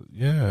top?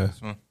 Yeah.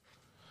 this one.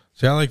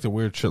 See, I like the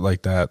weird shit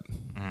like that.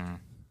 Mm.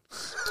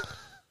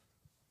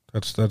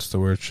 That's the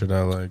weird shit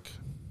I like.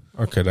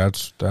 Okay,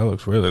 that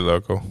looks really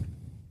local.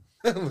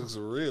 That looks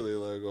really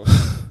local.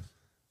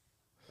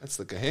 That's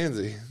the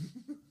Kahanzi.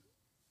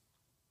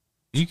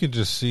 You could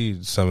just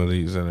see some of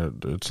these,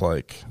 and it's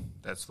like,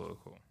 That's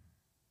local.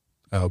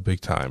 oh, big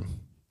time.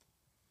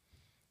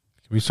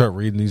 Can we start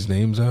reading these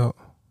names out?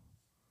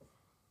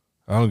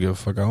 I don't give a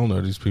fuck. I don't know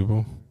these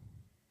people.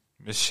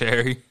 Miss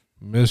Sherry.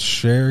 Miss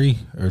Sherry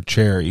or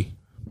Cherry?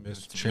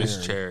 Miss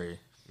Cherry.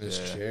 Miss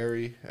Yeah.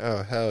 Cherry.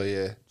 Oh, hell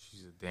yeah.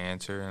 She's a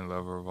dancer and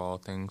lover of all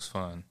things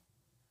fun.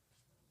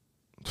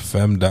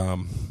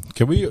 Femdom.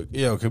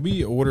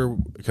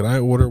 Can I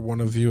order one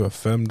of you a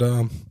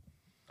femdom?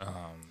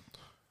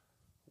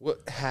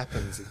 What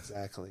happens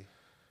exactly?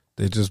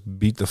 They just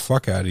beat the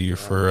fuck out of you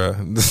for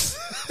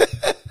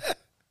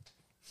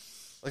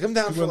Like, I'm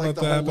down for, wouldn't like, let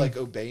the that whole, happen? like,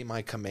 obey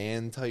my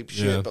command type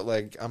shit, Yeah. but,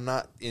 like, I'm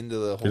not into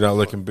the whole... you're not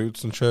licking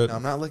boots and shit. No,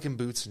 I'm not licking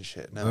boots and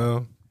shit. No.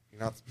 No.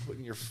 You're not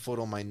putting your foot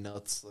on my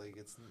nuts. Like,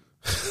 it's...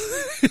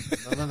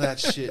 None of that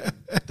shit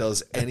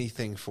does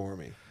anything for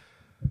me.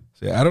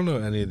 See, I don't know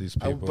any of these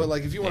people. But,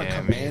 like, if you want to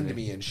Yeah, command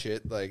maybe. me and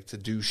shit, like, to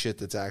do shit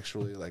that's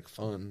actually, like,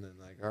 fun, then,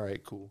 like, all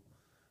right, cool.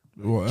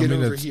 well, get I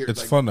mean, over it's, here, it's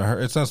like- fun to her.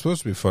 It's not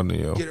supposed to be fun to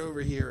you. Get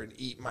over here and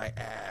eat my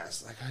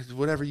ass. Like,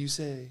 whatever you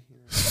say. You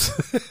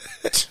know?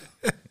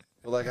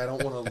 But, like, I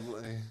don't want to...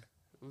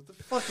 what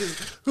the fuck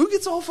is... Who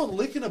gets off on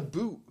licking a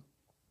boot?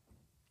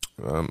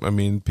 I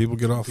mean, people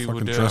get off People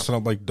fucking do. dressing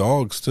up like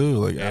dogs too.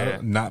 Like, Yeah.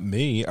 not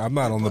me. I'm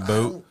not on the I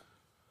boat. don't-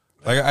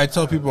 Like, I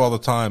tell people all the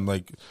time,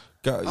 like,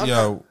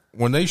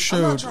 when they I'm not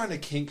showed, trying to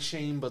kink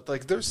shame, but,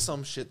 like, there's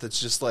some shit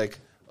that's just, like,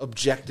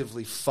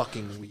 objectively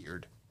fucking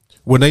weird.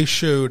 when they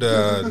showed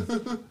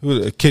who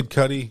was it, Kid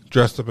Cudi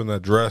dressed up in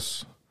that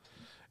dress,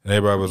 and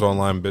everybody was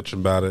online bitching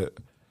about it.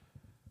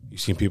 You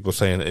seen people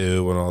saying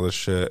ew and all this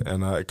shit,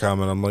 and I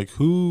comment, I'm like,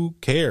 who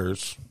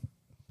cares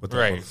what the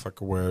Right.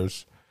 motherfucker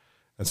wears?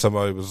 And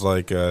somebody was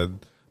like,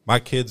 my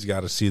kid's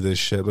got to see this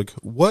shit. Like,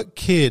 what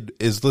kid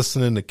is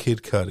listening to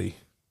Kid Cudi?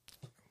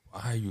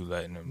 Why are you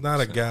letting them? Not a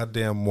listen?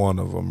 goddamn one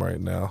of them right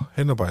now.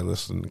 Ain't nobody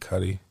listening to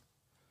Cudi.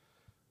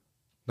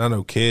 Not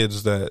no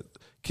kids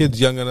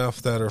young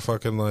enough that are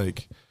fucking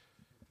like,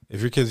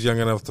 if your kid's young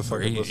enough to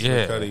fucking listen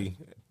Yeah. to Cudi,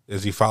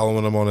 is he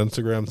following him on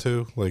Instagram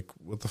too? Like,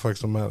 what the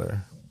fuck's the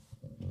matter?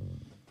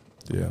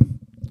 Yeah.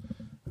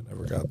 I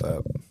never got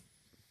that.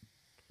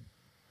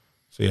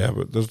 So yeah,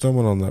 but there's no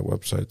one on that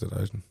website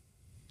that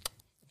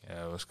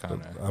Yeah, it was kind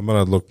of. I'm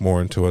going to look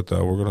more into it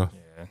though.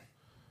 Yeah.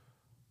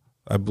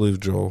 I believe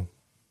Joel.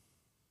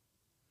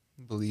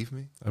 Believe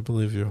me? I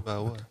believe you.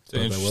 About what? It's an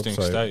On that interesting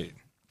website. site.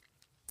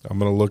 I'm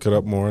going to look it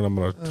up more and I'm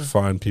going to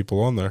find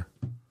people on there.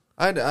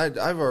 I've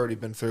already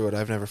been through it.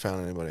 I've never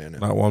found anybody I know.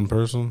 Not one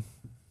person.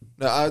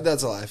 No,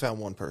 that's a lie. I found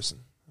one person.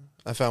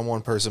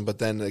 But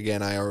then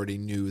again, I already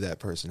knew that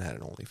person had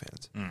an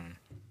OnlyFans.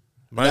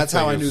 That's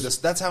how I knew this.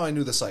 That's how I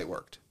knew the site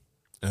worked.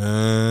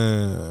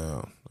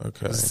 Oh,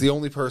 okay. It's the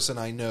only person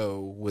I know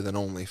with an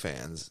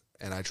OnlyFans,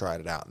 and I tried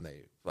it out, and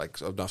they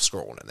like enough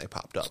scrolling, and they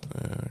popped up.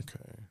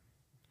 Okay.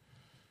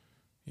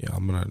 Yeah,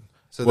 I'm gonna.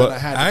 So Well, then I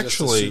had to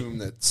actually, just assume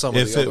that some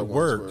of if the other it ones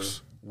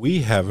works,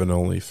 we have an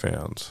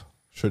OnlyFans.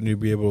 Shouldn't you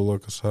be able to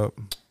look us up?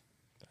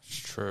 It's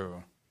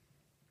true.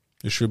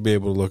 You should be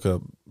able to look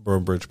up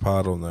Burn Bridge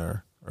Pod on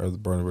there or the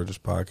Burn Bridges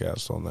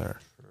podcast on there.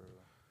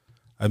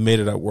 I made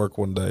it at work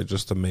one day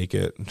just to make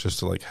it, just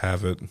to like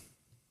have it.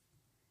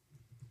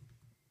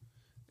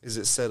 Is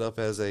it set up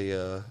as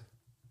a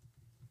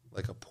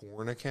like a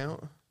porn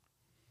account?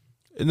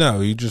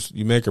 No, you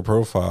make a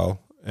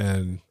profile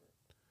and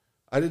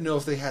I didn't know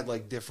if they had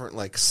like different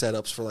like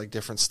setups for like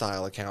different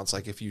style accounts.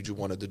 Like if you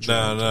wanted to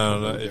join no.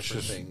 different It's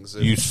just things,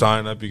 you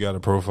sign up, you got a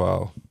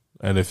profile,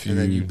 and if and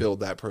then you build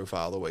that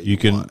profile the way you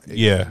can- want.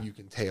 yeah. You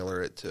can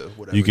tailor it to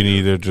whatever. you can your-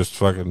 either just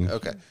fucking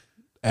Okay.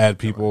 add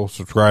people,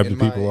 subscribe to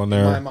people on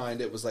there. In my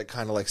mind, it was like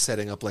kind of like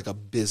setting up like a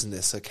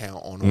business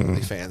account on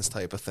OnlyFans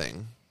type of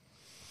thing.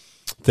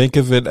 Think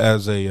of it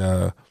as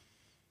a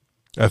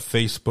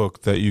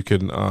Facebook that you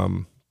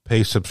can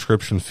pay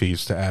subscription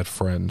fees to add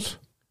friends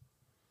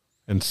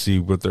and see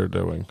what they're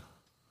doing.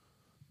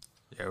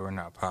 Yeah, we're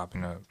not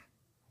popping up.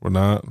 We're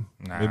not.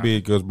 Nah. Maybe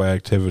it goes by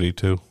activity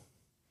too.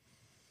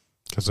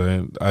 Because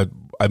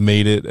I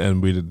made it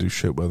and we didn't do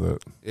shit with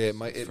it. Yeah,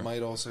 it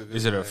might also. Go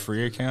Is it a by-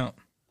 free account?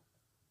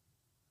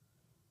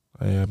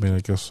 I mean, I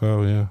guess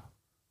so. Yeah.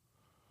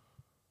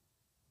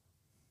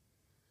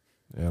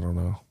 Yeah, I don't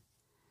know.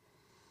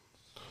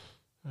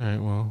 All right.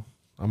 Well,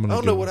 I'm gonna. I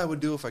don't know what I would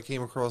do if I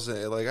came across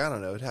it. Like I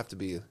don't know. It'd have to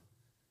be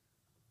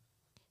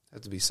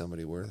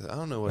somebody worth it. I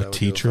don't know what I a would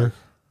teacher. Do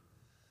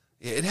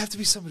yeah, it'd have to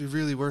be somebody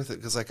really worth it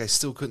because like I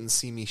still couldn't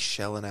see me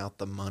shelling out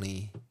the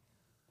money.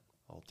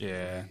 Ultimately.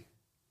 Yeah.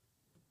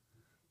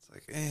 It's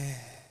like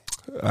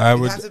I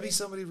it'd would. have to be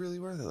somebody really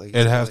worth it. Like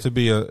It'd have like, to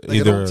be like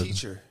either an old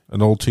teacher,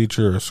 an old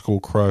teacher, a school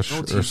crush, An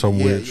old or teacher. some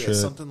Yeah, weird yeah, shit.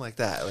 something like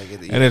that. Like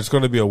And it's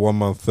going to be a 1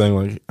 month thing.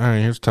 Like, all right,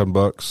 here's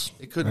 $10.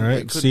 It couldn't. All right,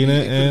 it couldn't seen be,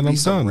 it, couldn't and be I'm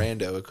some done.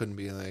 Rando. It couldn't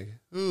be like,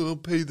 oh, I'll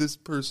pay this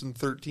person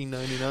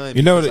 $13.99.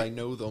 You know because what I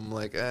know them.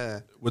 Like,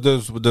 With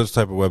those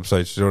type of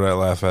websites, you know what I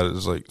laugh at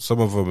is like some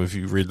of them. If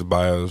you read the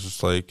bio, it's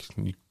just like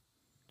you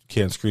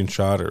can't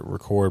screenshot or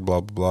record,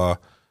 blah, blah, blah.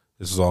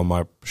 This is all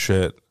my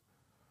shit.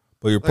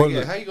 But you're Like, putting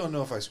yeah, it, how you gonna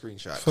know if I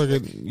screenshot?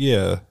 fucking,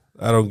 yeah,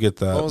 I don't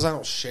get As long that. as I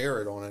don't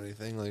share it on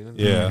anything. Like,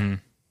 Yeah.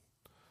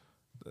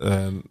 Mm-hmm.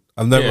 And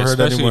I've never heard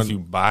especially anyone. if you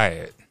buy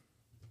it.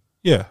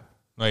 Yeah.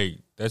 Like,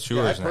 that's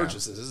yeah, I yours now.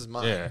 purchased this. This is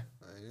mine. Yeah.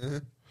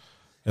 Like,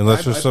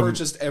 Unless I there's some.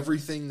 purchased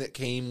everything that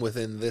came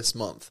within this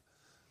month.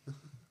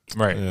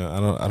 Right. Yeah,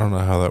 I don't know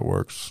how that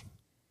works.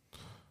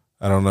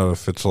 I don't know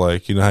if it's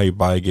like, you know how you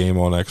buy a game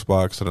on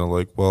Xbox and they're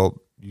like,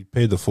 well, you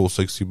paid the full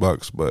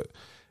 $60, but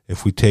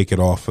if we take it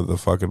off of the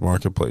fucking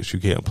marketplace, you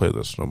can't play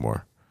this no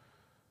more.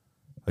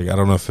 Like, I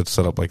don't know if it's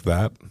set up like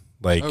that.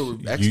 Like, Oh,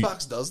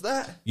 Xbox does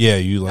that? yeah,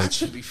 you like, That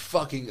should be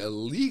fucking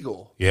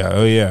illegal. yeah,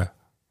 oh yeah.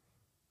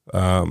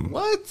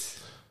 What?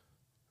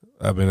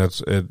 I mean,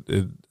 that's it.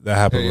 That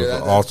happened with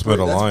the Ultimate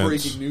That's Alliance.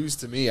 breaking news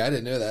to me. I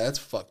didn't know that. That's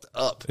fucked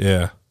up.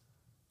 Yeah,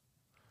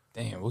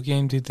 Damn, what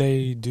game did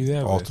they do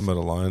that with? Ultimate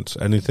Alliance.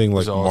 Anything like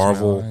Was it Ultimate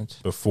Marvel Alliance?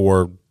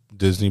 before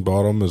Disney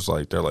bought them is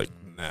like they're like,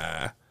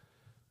 nah.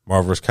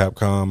 Marvel vs.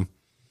 Capcom,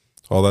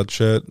 all that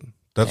shit.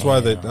 That's why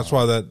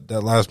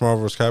that last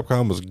Marvel vs.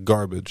 Capcom was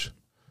garbage.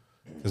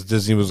 Because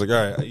Disney was like,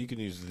 all right, you can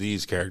use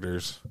these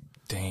characters.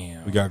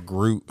 Damn. We got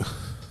Groot.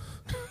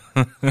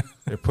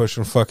 They're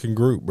pushing fucking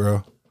Groot,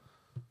 bro.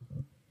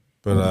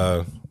 But what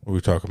are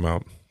we talking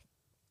about?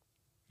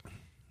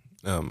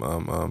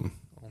 OnlyFans.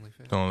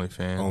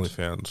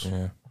 OnlyFans.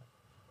 Yeah.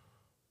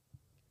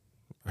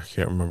 I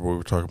can't remember what we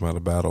were talking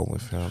about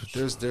OnlyFans.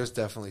 There's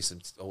definitely some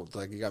old,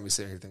 like, you got me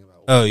sitting here thinking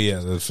about. Oh yeah,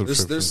 there's some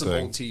There's some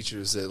thing. old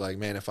teachers that, like,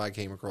 man, if I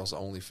came across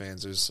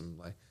OnlyFans, there's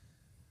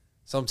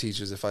some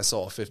teachers. If I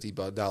saw a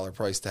 $50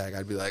 price tag,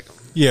 I'd be like,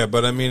 Yeah,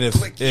 but I mean, I'm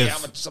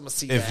gonna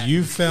see if that.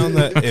 you found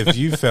that if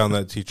you found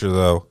that teacher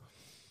though,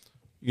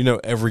 you know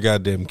every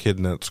goddamn kid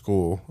in that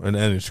school, in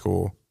any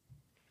school,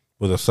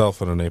 with a cell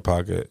phone in their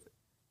pocket,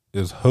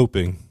 is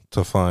hoping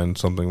to find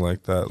something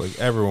like that. Like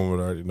everyone would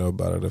already know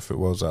about it if it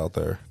was out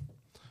there.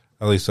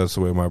 At least that's the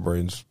way my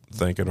brain's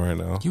thinking right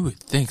now. You would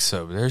think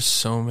so, but there's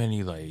so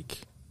many, like,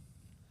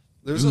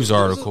 There's news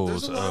there's articles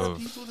there's a lot of of-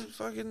 people that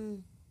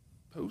fucking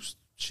post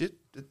shit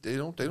that they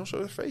don't show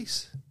their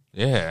face.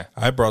 yeah.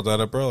 I brought that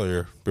up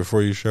earlier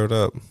before you showed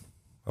up.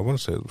 I want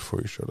to say it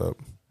before you showed up.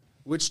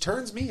 Which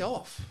turns me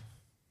off.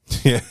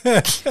 Yeah,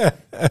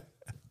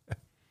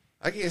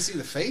 I can't see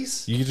the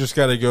face. you just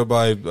got to go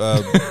by.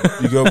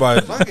 You go by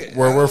Fuck it.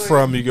 where I we're don't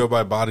from. You go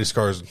by body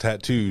scars and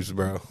tattoos,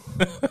 bro.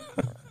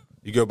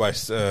 You go by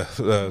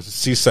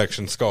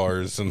C-section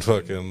scars and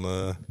fucking.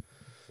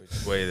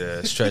 Way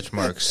the stretch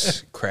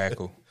marks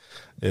crackle.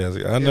 Yeah,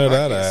 I know If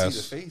I that can't see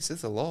ass. the face,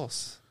 it's a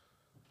loss.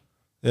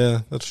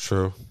 Yeah, that's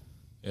true.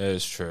 Yeah,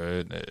 it's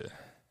true.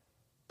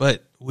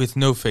 But with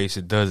no face,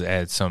 it does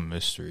add some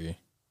mystery.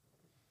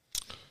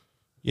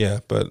 Yeah,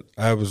 but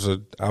I was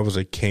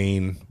a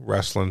Kane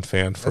wrestling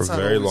fan for That's a not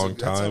very always long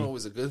That's not time.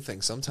 always a good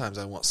thing. Sometimes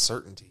I want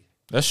certainty.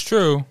 That's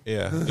true.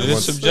 Yeah, It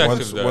is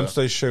subjective, though. Once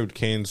they showed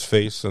Kane's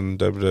face in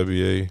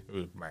WWE, It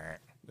was,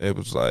 it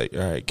was like, all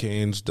right,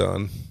 Kane's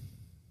done.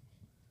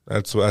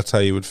 That's how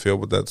you would feel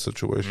with that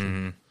situation.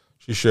 Mm-hmm.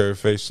 She showed her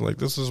face and like,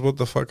 this is what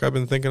the fuck I've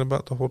been thinking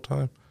about the whole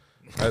time.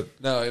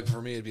 No,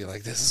 for me it'd be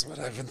like, this is what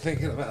I've been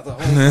thinking about the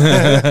whole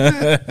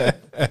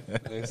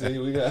time. Like, see,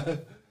 we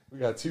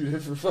got two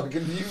different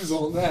fucking views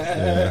on that.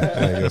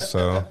 Yeah, I guess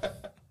so.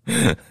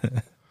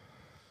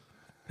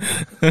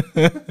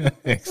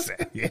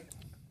 exactly.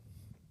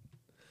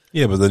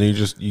 Yeah, but then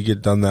you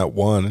get done that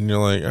one and you're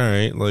like, all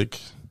right, like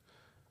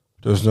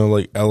there's no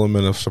like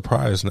element of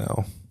surprise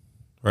now,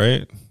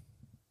 right?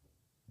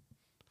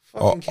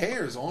 Fucking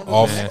cares. On to the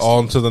Off next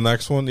on to the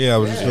next one. Yeah, I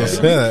was just gonna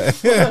say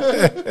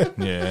that.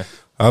 Yeah.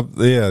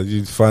 Yeah,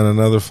 you find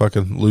another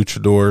fucking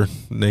luchador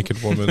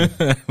naked woman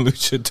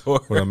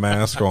Luchador. with a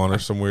mask on or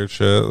some weird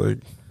shit. Like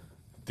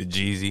The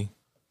Jeezy.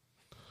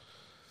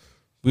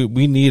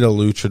 we need a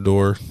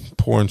luchador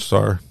porn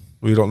star.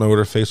 We don't know what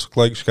her face looks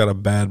like. She's got a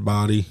bad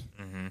body,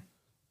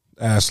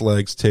 ass,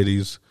 legs,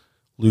 titties,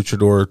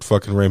 luchador,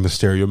 fucking Rey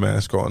Mysterio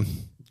mask on,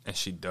 And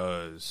she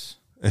does.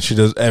 and she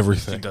does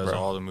everything. She does bro.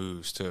 all the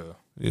moves, too.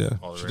 Yeah,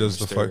 all the she Rey does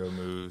the Mysterio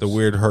moves. the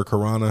weird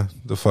Hurricanrana,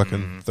 the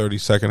fucking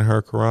 30-second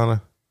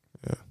Hurricanrana.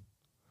 Yeah,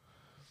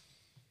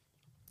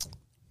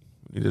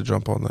 need to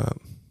jump on that.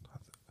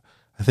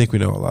 I think we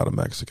know a lot of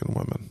Mexican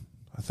women.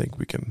 I think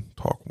we can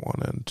talk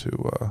one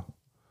into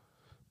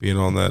being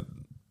on that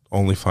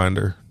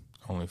OnlyFinder.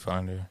 Only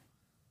Finder.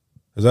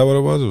 Is that what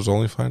it was? It was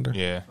OnlyFinder.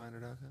 Yeah.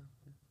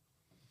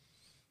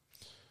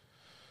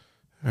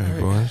 All right,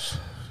 boys.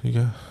 You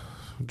got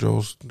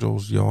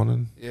Joel's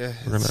yawning. Yeah,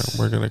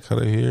 We're gonna cut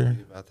it here.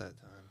 about that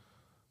time.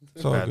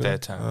 It's all About good.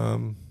 that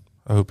time.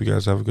 I hope you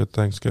guys have a good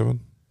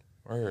Thanksgiving.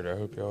 Word. I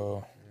hope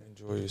y'all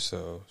enjoy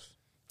yourselves.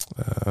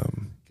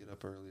 Get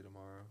up early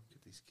tomorrow.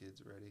 Get these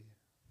kids ready.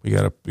 We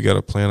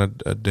gotta plan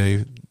a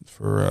day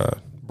for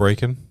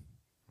Breaking.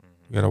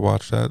 We gotta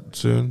watch that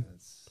soon.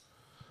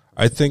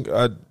 I think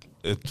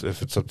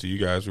if it's up to you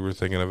guys, we were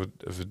thinking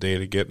of a day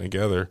to get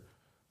together.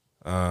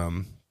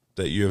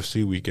 That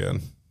UFC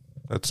weekend.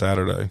 That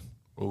Saturday.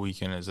 What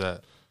weekend is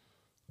that?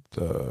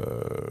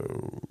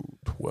 The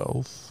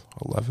 12th,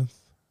 11th.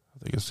 I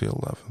think it's the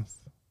 11th.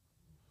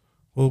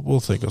 We'll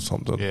think of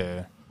something.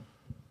 Yeah.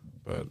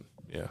 But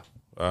yeah.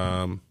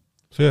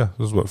 So yeah,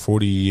 this is what,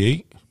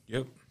 48?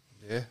 Yep.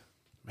 Yeah.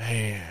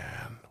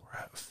 Man, we're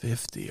at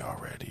 50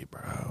 already,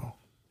 bro.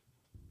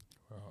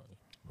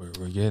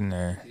 We're getting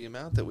there. The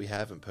amount that we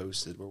haven't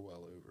posted, we're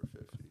well over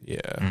 50. Yeah.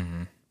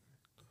 Mm-hmm.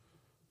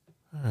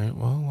 All right.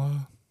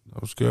 Well,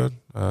 that was good.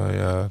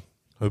 I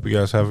hope you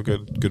guys have a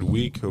good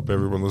week. Hope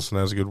everyone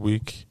listening has a good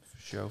week.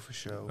 For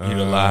sure. Eat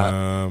a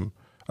lot.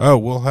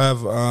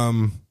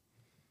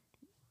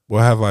 We'll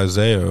have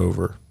Isaiah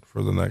over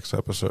for the next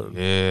episode.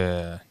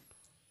 Yeah.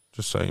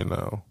 Just so you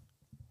know.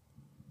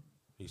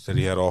 He said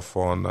he had off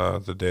on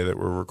the day that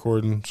we're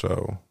recording,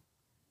 so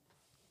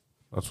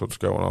that's what's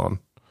going on.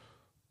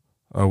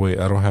 Oh wait,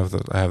 I don't have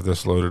I have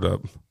this loaded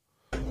up.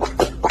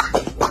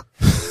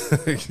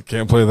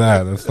 Can't play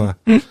that.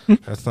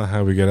 That's not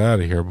how we get out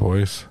of here,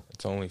 boys.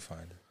 It's only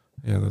Finder.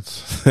 Yeah,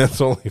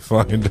 that's only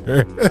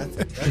Finder.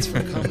 That's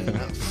for coming,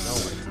 not for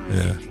knowing.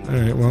 Yeah. All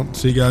right. Well,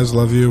 see you guys.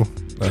 Love you.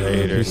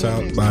 Later. Peace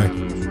out. Bye.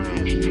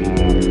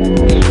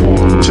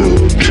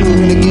 Tune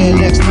in again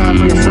next time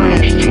for your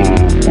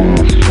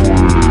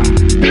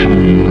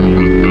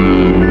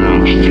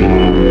friend.